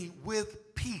prosperity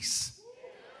with peace.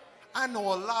 I know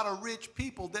a lot of rich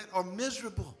people that are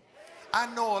miserable. I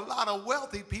know a lot of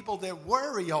wealthy people that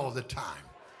worry all the time.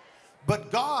 But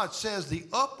God says the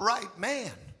upright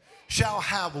man shall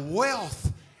have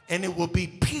wealth, and it will be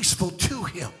peaceful to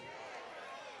him.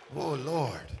 Oh,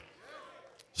 Lord.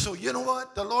 So you know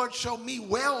what? The Lord showed me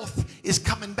wealth is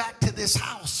coming back to this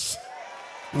house.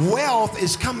 Wealth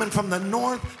is coming from the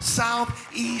north,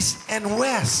 south, east, and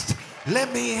west.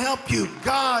 Let me help you.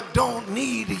 God don't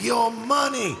need your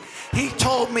money. He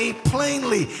told me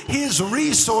plainly his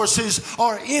resources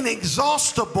are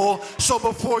inexhaustible. So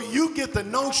before you get the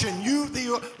notion you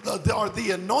are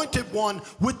the anointed one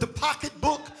with the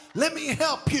pocketbook, let me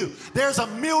help you. There's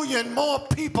 1 million more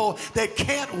people that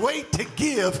can't wait to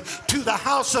give to the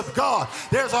house of God.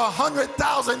 There's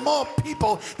 100,000 more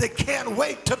people that can't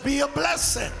wait to be a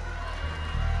blessing.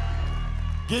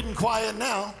 Getting quiet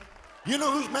now. You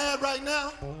know who's mad right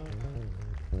now?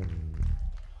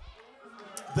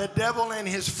 The devil and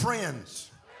his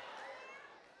friends.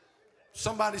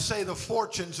 Somebody say the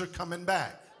fortunes are coming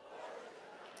back.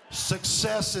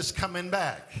 Success is coming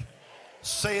back.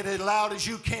 Say it as loud as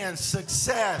you can.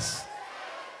 Success.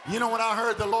 You know what I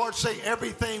heard the Lord say?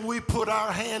 Everything we put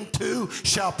our hand to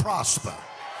shall prosper.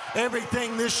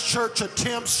 Everything this church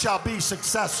attempts shall be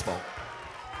successful.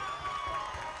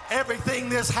 Everything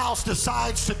this house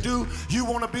decides to do, you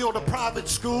want to build a private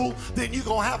school, then you're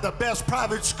going to have the best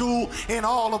private school in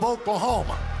all of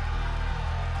Oklahoma.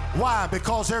 Why?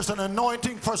 Because there's an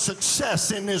anointing for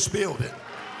success in this building.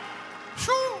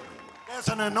 Whew. There's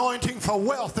an anointing for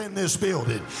wealth in this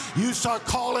building. You start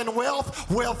calling wealth,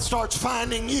 wealth starts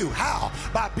finding you. How?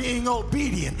 By being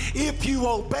obedient. If you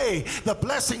obey, the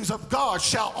blessings of God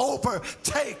shall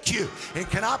overtake you. And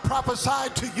can I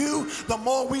prophesy to you, the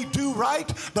more we do right,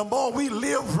 the more we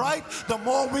live right, the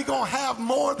more we're going to have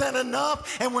more than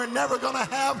enough, and we're never going to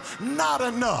have not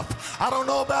enough. I don't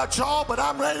know about y'all, but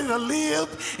I'm ready to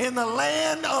live in the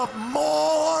land of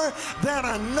more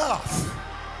than enough.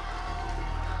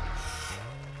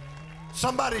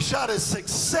 Somebody shouted,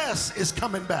 success is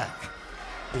coming back.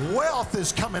 Wealth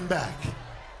is coming back.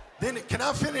 Then can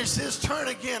I finish this? Turn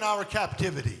again our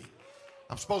captivity.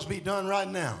 I'm supposed to be done right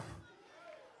now.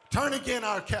 Turn again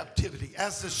our captivity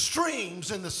as the streams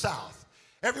in the south.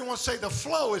 Everyone say the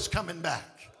flow is coming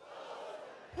back.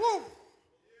 Woo.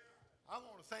 I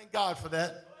want to thank God for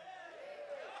that.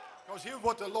 Because here's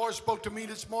what the Lord spoke to me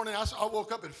this morning. I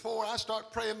woke up at 4. I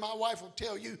start praying. My wife will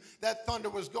tell you that thunder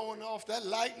was going off, that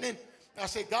lightning. I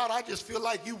said, God, I just feel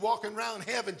like you walking around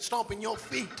heaven stomping your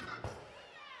feet,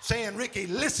 saying, Ricky,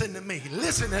 listen to me,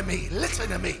 listen to me, listen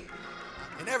to me.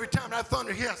 And every time that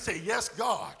thunder hit, I say, yes,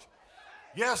 God.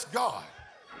 Yes, God.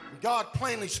 And God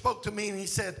plainly spoke to me and he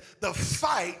said, the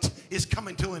fight is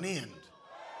coming to an end.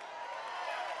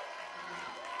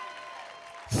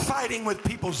 Fighting with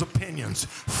people's opinions,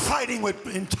 fighting with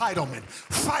entitlement,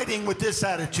 fighting with this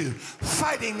attitude,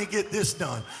 fighting to get this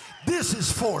done. This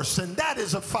is force, and that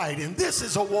is a fight, and this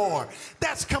is a war.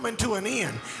 That's coming to an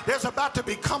end. There's about to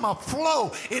become a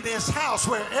flow in this house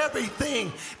where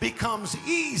everything becomes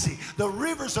easy. The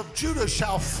rivers of Judah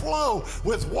shall flow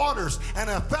with waters, and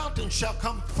a fountain shall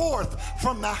come forth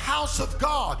from the house of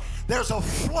God. There's a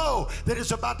flow that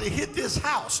is about to hit this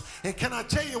house. And can I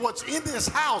tell you what's in this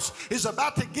house is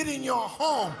about to get in your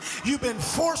home. You've been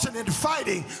forcing and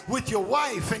fighting with your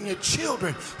wife and your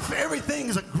children.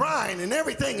 Everything's a grind and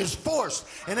everything is forced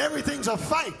and everything's a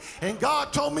fight. And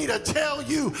God told me to tell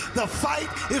you the fight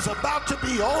is about to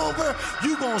be over.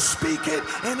 You're going to speak it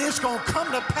and it's going to come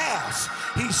to pass.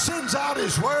 He sends out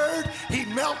his word. He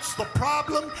melts the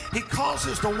problem. He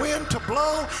causes the wind to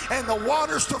blow and the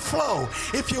waters to flow.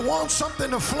 If you want something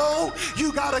to flow,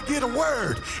 you got to get a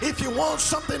word. If you want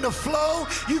something to flow,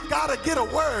 you've got to get a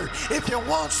word. If you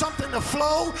want something to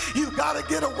flow, you've got to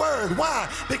get a word. Why?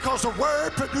 Because the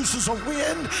word produces a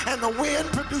wind and the wind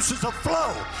produces produces a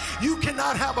flow. You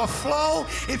cannot have a flow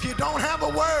if you don't have a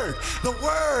word. The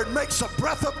word makes the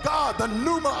breath of God, the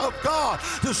pneuma of God,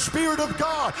 the Spirit of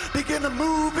God begin to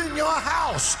move in your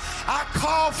house. I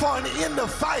call for an end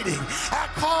of fighting. I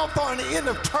call for an end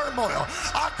of turmoil.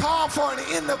 I call for an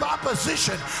end of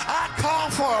opposition. I call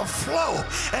for a flow,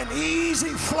 an easy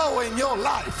flow in your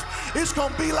life. It's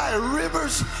going to be like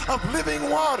rivers of living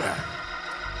water.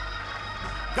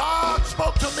 God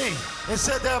spoke to me and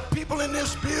said there are people in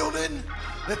this building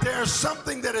that there's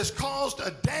something that has caused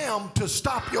a dam to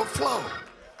stop your flow.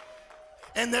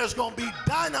 And there's going to be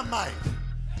dynamite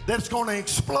that's going to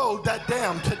explode that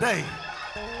dam today.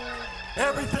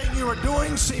 Everything you are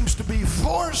doing seems to be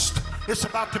forced. It's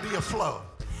about to be a flow.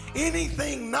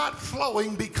 Anything not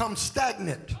flowing becomes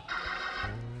stagnant.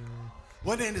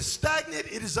 When it is stagnant,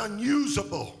 it is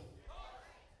unusable.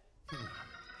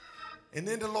 And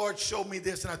then the Lord showed me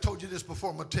this, and I told you this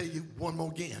before. I'm going to tell you one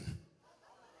more again.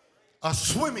 A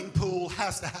swimming pool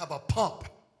has to have a pump.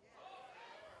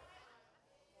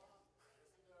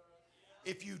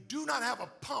 If you do not have a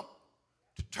pump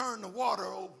to turn the water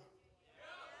over,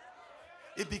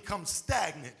 it becomes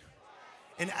stagnant,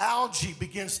 and algae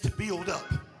begins to build up.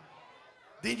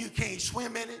 Then you can't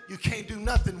swim in it. You can't do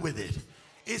nothing with it.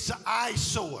 It's an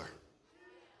eyesore.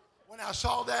 When I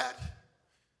saw that,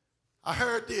 I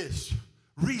heard this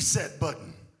reset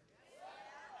button.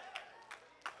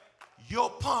 Your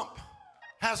pump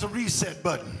has a reset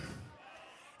button.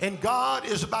 And God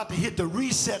is about to hit the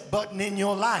reset button in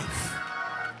your life.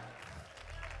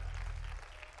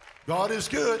 God is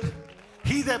good.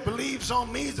 He that believes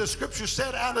on me, the scripture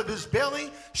said, out of his belly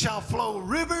shall flow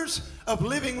rivers of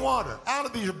living water. Out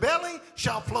of your belly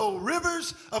shall flow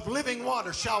rivers of living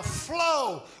water. Shall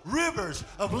flow rivers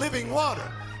of living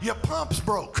water. Your pump's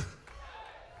broke.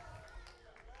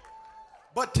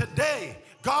 But today,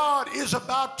 God is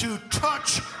about to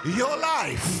touch your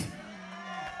life.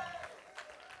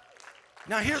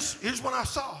 Now, here's what I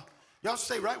saw. Y'all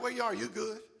stay right where you are. You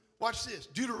good? Watch this.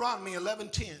 Deuteronomy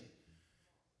 11:10.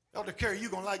 Elder Carey, you're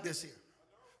going to like this here.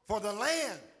 For the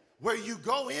land where you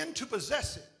go in to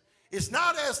possess it is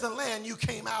not as the land you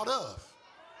came out of.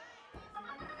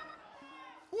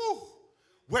 Woo.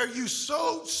 Where you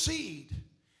sowed seed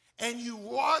and you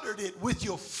watered it with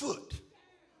your foot.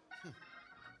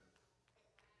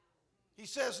 He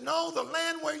says, no, the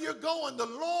land where you're going, the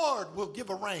Lord will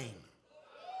give a rain.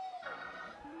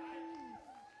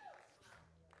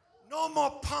 No more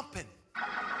pumping.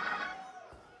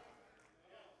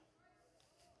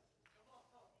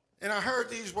 And I heard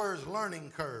these words,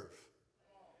 learning curve.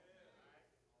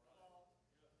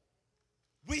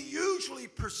 We usually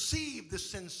perceive the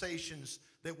sensations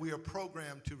that we are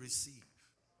programmed to receive.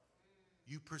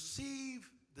 You perceive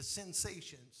the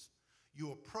sensations you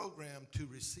are programmed to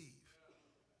receive.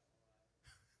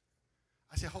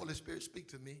 I said, Holy Spirit, speak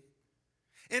to me.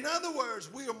 In other words,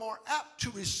 we are more apt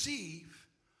to receive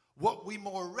what we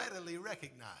more readily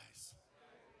recognize.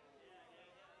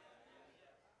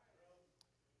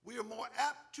 We are more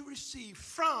apt to receive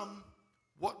from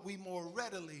what we more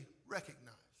readily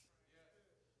recognize.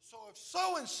 So if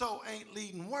so-and-so ain't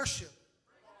leading worship,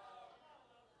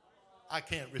 I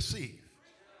can't receive.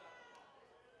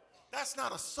 That's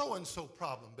not a so-and-so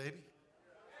problem, baby.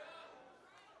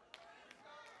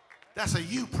 That's a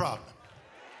you problem.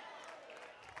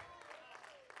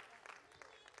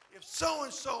 If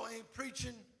so-and-so ain't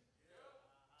preaching,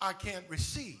 I can't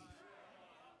receive.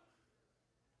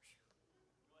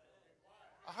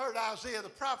 I heard Isaiah the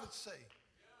prophet say,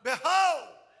 behold,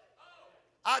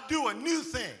 I do a new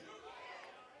thing.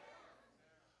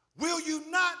 Will you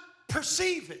not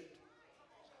perceive it?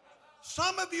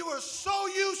 Some of you are so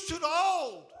used to the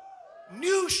old.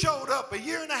 New showed up a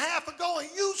year and a half ago and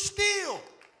you still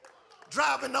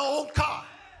driving the old car.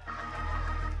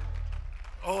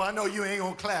 Oh, I know you ain't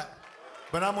gonna clap,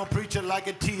 but I'm gonna preach it like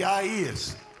a T.I.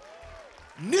 is.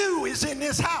 New is in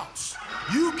this house.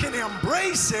 You can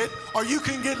embrace it or you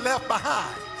can get left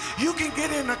behind. You can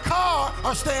get in the car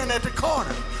or stand at the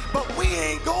corner. But we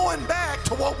ain't going back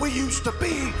to what we used to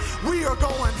be. We are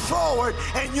going forward,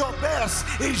 and your best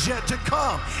is yet to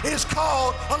come. It's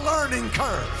called a learning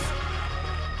curve.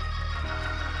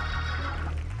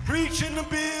 Preach in the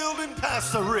building,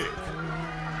 Pastor Rick.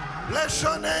 Bless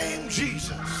your name,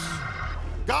 Jesus.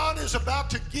 God is about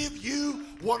to give you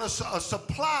a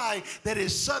supply that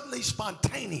is suddenly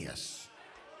spontaneous.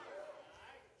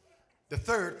 The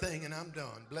third thing, and I'm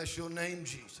done. Bless your name,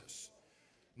 Jesus.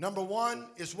 Number one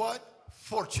is what?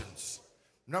 Fortunes.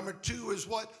 Number two is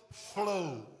what?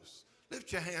 Flows.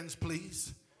 Lift your hands,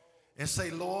 please, and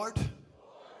say, Lord,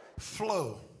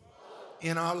 flow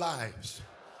in our lives.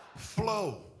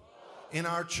 Flow in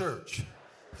our church.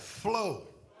 Flow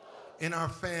in our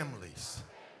families.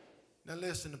 Now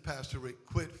listen to Pastor Rick.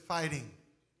 Quit fighting.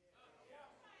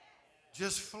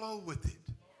 Just flow with it.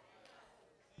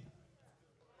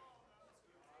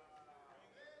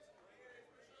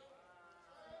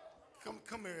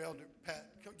 Come here, Elder Pat.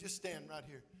 Come, just stand right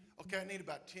here. Okay, I need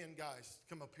about 10 guys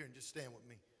to come up here and just stand with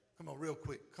me. Come on, real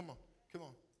quick. Come on.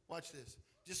 Watch this.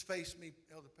 Just face me,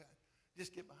 Elder Pat.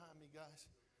 Just get behind me, guys.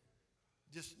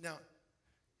 Just now,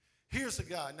 here's a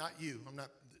guy, not you.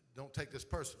 Don't take this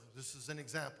personal. This is an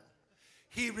example.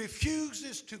 He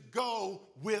refuses to go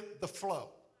with the flow.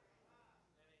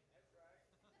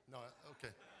 No,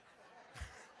 okay.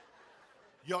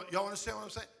 Y'all understand what I'm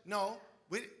saying? No,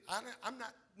 I'm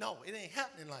not. No, it ain't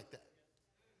happening like that.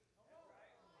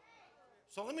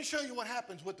 So let me show you what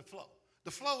happens with the flow. The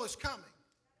flow is coming.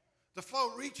 The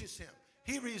flow reaches him.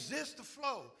 He resists the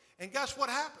flow. And guess what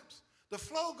happens? The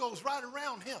flow goes right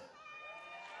around him.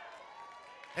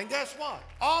 And guess what?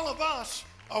 All of us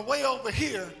are way over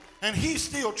here, and he's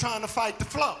still trying to fight the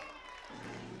flow.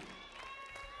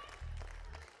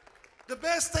 The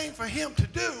best thing for him to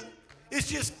do is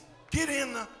just get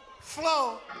in the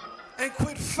flow and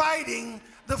quit fighting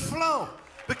the flow.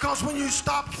 Because when you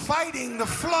stop fighting the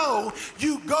flow,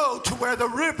 you go to where the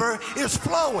river is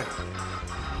flowing.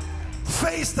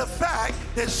 Face the fact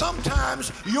that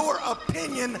sometimes your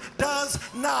opinion does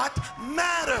not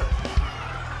matter.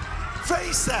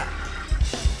 Face that.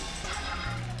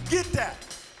 Get that.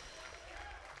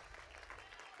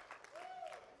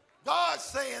 God's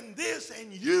saying this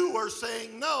and you are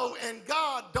saying no, and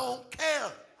God don't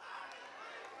care.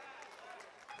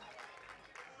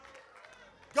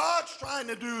 God's trying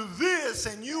to do this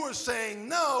and you are saying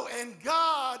no, and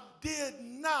God did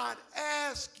not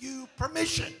ask you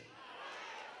permission.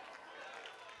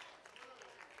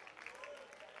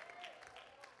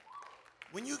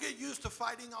 When you get used to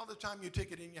fighting all the time, you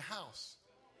take it in your house.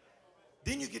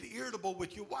 Then you get irritable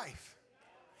with your wife.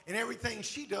 And everything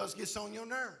she does gets on your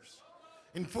nerves.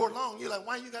 And for long, you're like,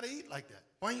 why you got to eat like that?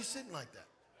 Why are you sitting like that?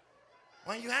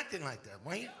 Why are you acting like that?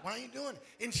 Why are you doing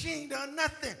it? And she ain't done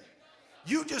nothing.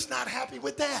 You just not happy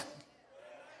with that.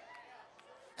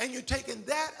 And you're taking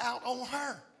that out on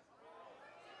her.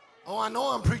 Oh, I know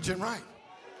I'm preaching right.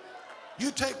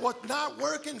 You take what's not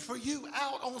working for you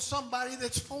out on somebody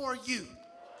that's for you.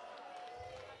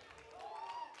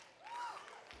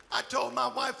 I told my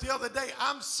wife the other day,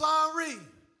 I'm sorry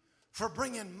for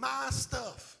bringing my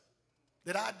stuff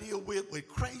that I deal with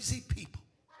crazy people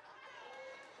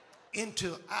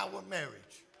into our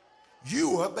marriage.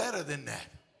 You are better than that.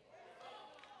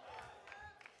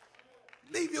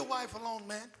 Leave your wife alone,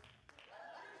 man.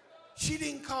 She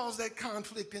didn't cause that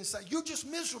conflict inside. You're just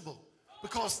miserable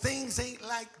because things ain't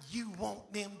like you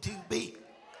want them to be.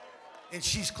 And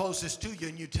she's closest to you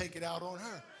and you take it out on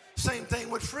her. Same thing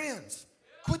with friends.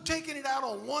 Quit taking it out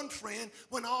on one friend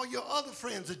when all your other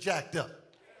friends are jacked up.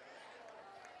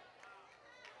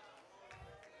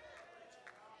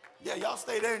 Yeah, y'all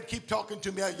stay there and keep talking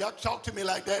to me. Y'all talk to me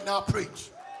like that and I'll preach.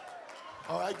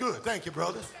 All right, good. Thank you,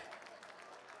 brothers.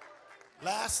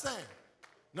 Last thing.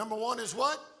 Number one is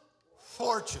what?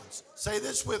 Fortunes. Say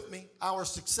this with me. Our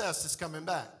success is coming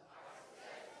back.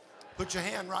 Put your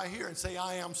hand right here and say,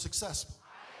 I am successful.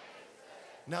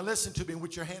 Now listen to me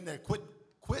with your hand there. Quit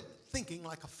thinking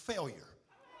like a failure.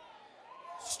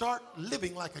 Start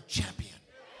living like a champion.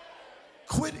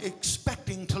 Quit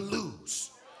expecting to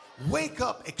lose. Wake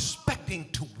up expecting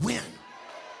to win.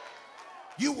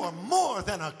 You are more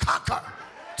than a conqueror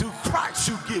through Christ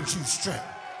who gives you strength.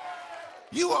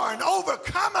 You are an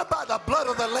overcomer by the blood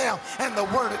of the Lamb and the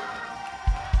word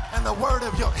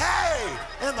of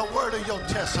your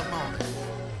testimony.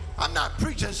 I'm not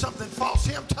preaching something false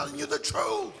here. I'm telling you the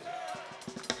truth.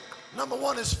 Number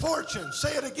one is fortune.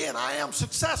 Say it again. I am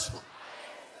successful.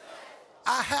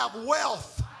 I have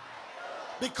wealth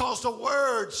because the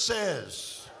word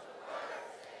says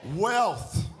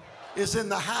wealth is in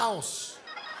the house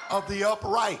of the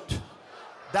upright.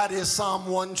 That is Psalm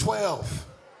 112.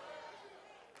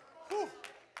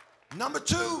 Number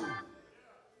two,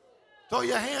 throw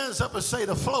your hands up and say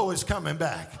the flow is coming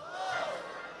back.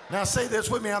 Now say this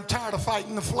with me. I'm tired of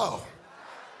fighting the flow.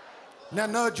 Now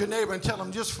nudge your neighbor and tell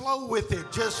them, just flow with it.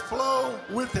 Just flow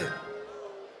with it.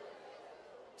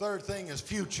 Third thing is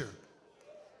future.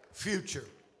 Future.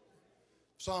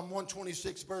 Psalm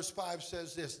 126 verse 5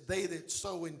 says this, they that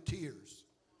sow in tears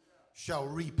shall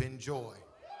reap in joy.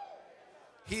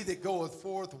 He that goeth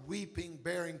forth weeping,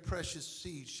 bearing precious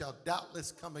seed, shall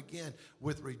doubtless come again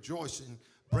with rejoicing,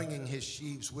 bringing his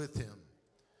sheaves with him.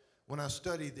 When I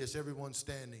studied this, everyone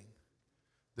standing,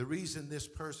 the reason this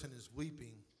person is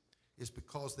weeping is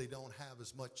because they don't have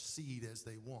as much seed as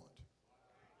they want.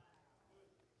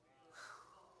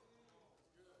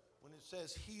 When it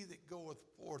says, he that goeth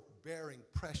forth bearing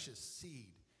precious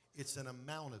seed, it's an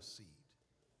amount of seed.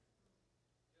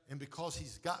 And because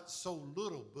he's got so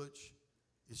little, Butch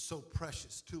is so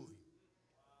precious to him.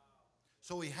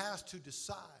 So he has to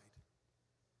decide,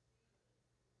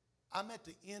 I'm at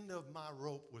the end of my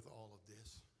rope with all of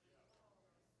this.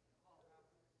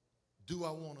 Do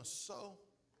I want to sow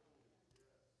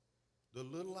the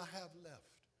little I have left,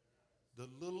 the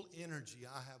little energy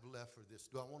I have left for this?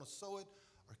 Do I want to sow it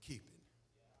or keep it?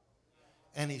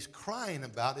 And he's crying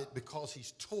about it because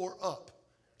he's tore up.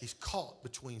 He's caught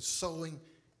between sowing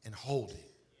and holding.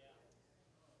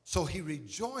 So he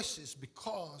rejoices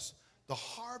because the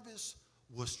harvest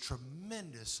was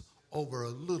tremendous over a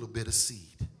little bit of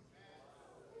seed.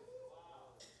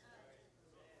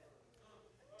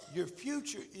 Your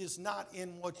future is not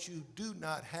in what you do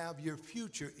not have. Your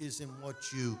future is in what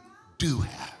you do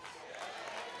have.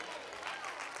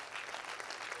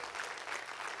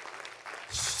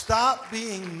 Stop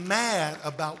being mad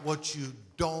about what you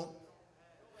don't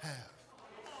have.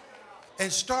 And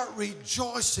start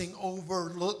rejoicing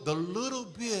over the little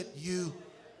bit you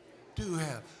do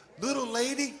have. Little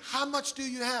lady, how much do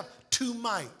you have? 2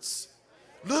 mites.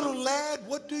 Little lad,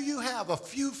 what do you have? A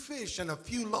few fish and a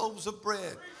few loaves of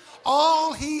bread.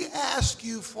 All he asks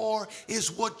you for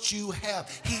is what you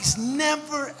have. He's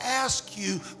never asked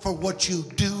you for what you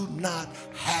do not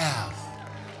have.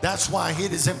 That's why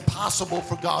it is impossible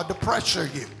for God to pressure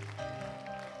you.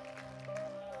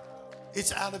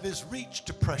 It's out of his reach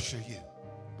to pressure you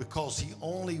because he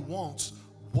only wants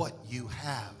what you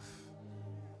have.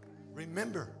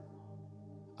 Remember,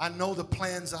 I know the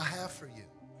plans I have for you.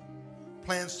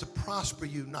 Plans to prosper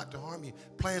you, not to harm you.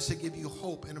 Plans to give you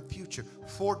hope and a future.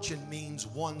 Fortune means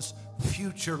one's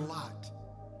future lot.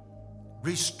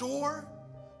 Restore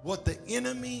what the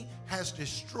enemy has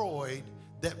destroyed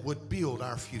that would build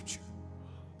our future.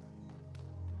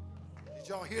 Did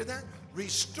y'all hear that?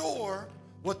 Restore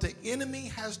what the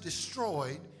enemy has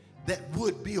destroyed that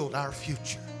would build our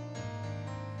future.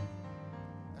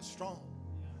 That's strong.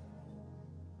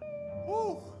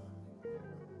 Woo.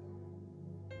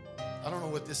 I don't know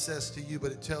what this says to you,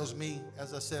 but it tells me,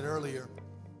 as I said earlier,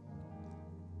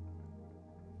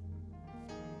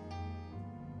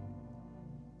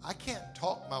 I can't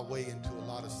talk my way into a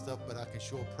lot of stuff, but I can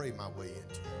sure pray my way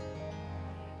into it.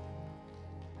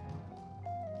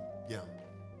 Yeah.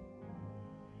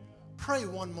 Pray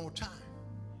one more time.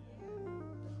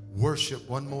 Worship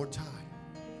one more time.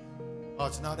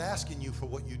 God's not asking you for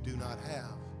what you do not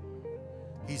have.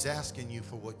 He's asking you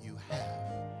for what you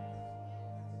have.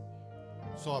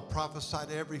 So I prophesy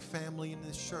to every family in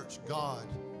this church, God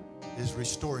is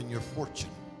restoring your fortune.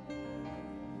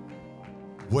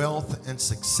 Wealth and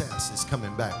success is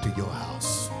coming back to your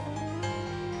house.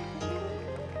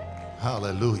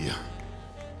 Hallelujah.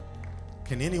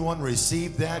 Can anyone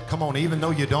receive that? Come on, even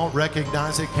though you don't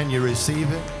recognize it, can you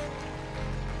receive it?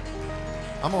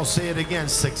 I'm going to say it again.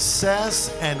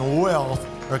 Success and wealth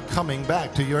are coming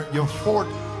back to your fort.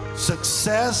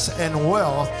 Success and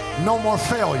wealth, no more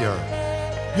failure.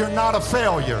 You're not a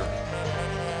failure.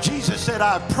 Jesus said,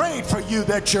 I prayed for you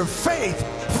that your faith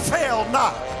fail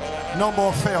not. No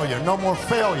more failure, no more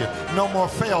failure, no more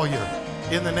failure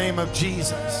in the name of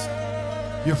Jesus.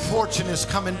 Your fortune is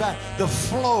coming back. The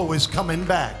flow is coming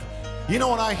back. You know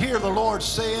what I hear the Lord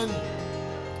saying?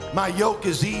 My yoke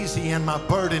is easy and my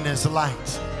burden is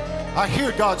light. I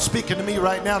hear God speaking to me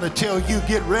right now to tell you,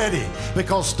 get ready,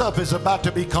 because stuff is about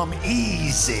to become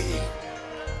easy.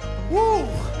 Woo!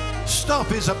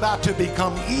 Stuff is about to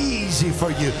become easy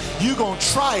for you. You're going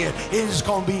to try it. It's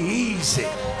going to be easy.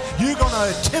 You're going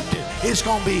to attempt it. It's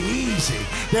going to be easy.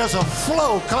 There's a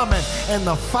flow coming and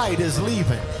the fight is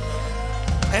leaving.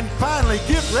 And finally,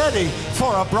 get ready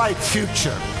for a bright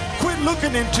future. Quit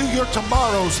looking into your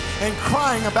tomorrows and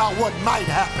crying about what might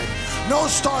happen. No,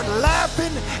 start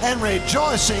laughing and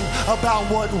rejoicing about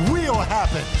what will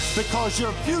happen, because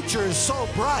your future is so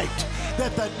bright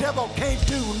that the devil can't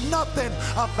do nothing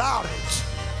about it.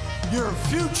 Your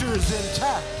future is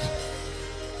intact.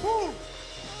 Woo.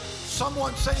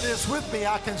 Someone say this with me.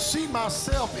 I can see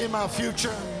myself in my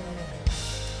future,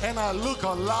 and I look a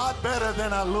lot better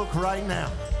than I look right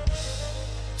now.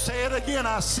 Say it again.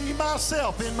 I see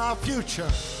myself in my future,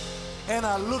 and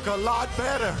I look a lot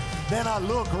better than I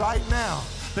look right now.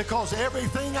 Because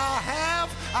everything I have,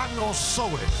 I'm going to sow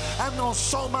it. I'm going to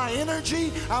sow my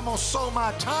energy. I'm going to sow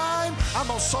my time. I'm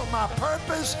going to sow my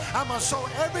purpose. I'm going to sow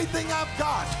everything I've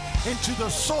got into the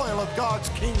soil of God's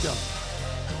kingdom.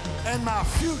 And my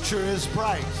future is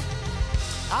bright.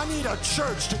 I need a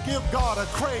church to give God a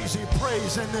crazy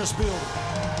praise in this building.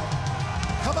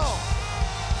 Come on.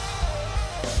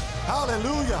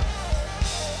 Hallelujah.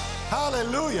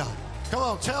 Hallelujah. Come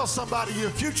on, tell somebody your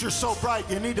future's so bright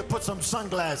you need to put some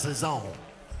sunglasses on.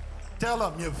 Tell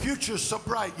them your future's so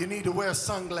bright you need to wear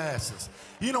sunglasses.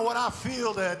 You know what? I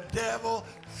feel the devil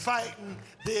fighting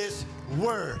this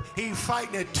word. He's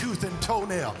fighting it tooth and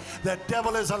toenail. The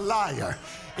devil is a liar.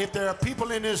 If there are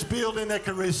people in this building that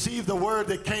can receive the word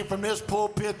that came from this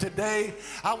pulpit today,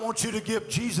 I want you to give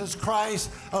Jesus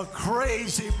Christ a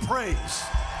crazy praise.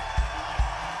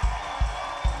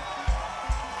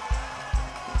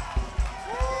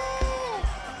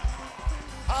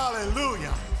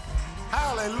 Hallelujah.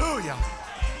 Hallelujah.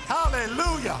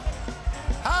 Hallelujah.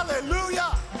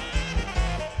 Hallelujah.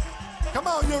 Come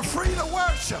on, you're free to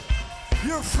worship.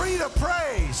 You're free to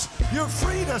praise. You're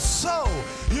free to sow.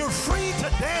 You're free to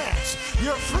dance.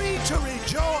 You're free to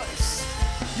rejoice.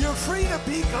 You're free to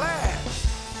be glad.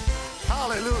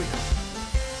 Hallelujah.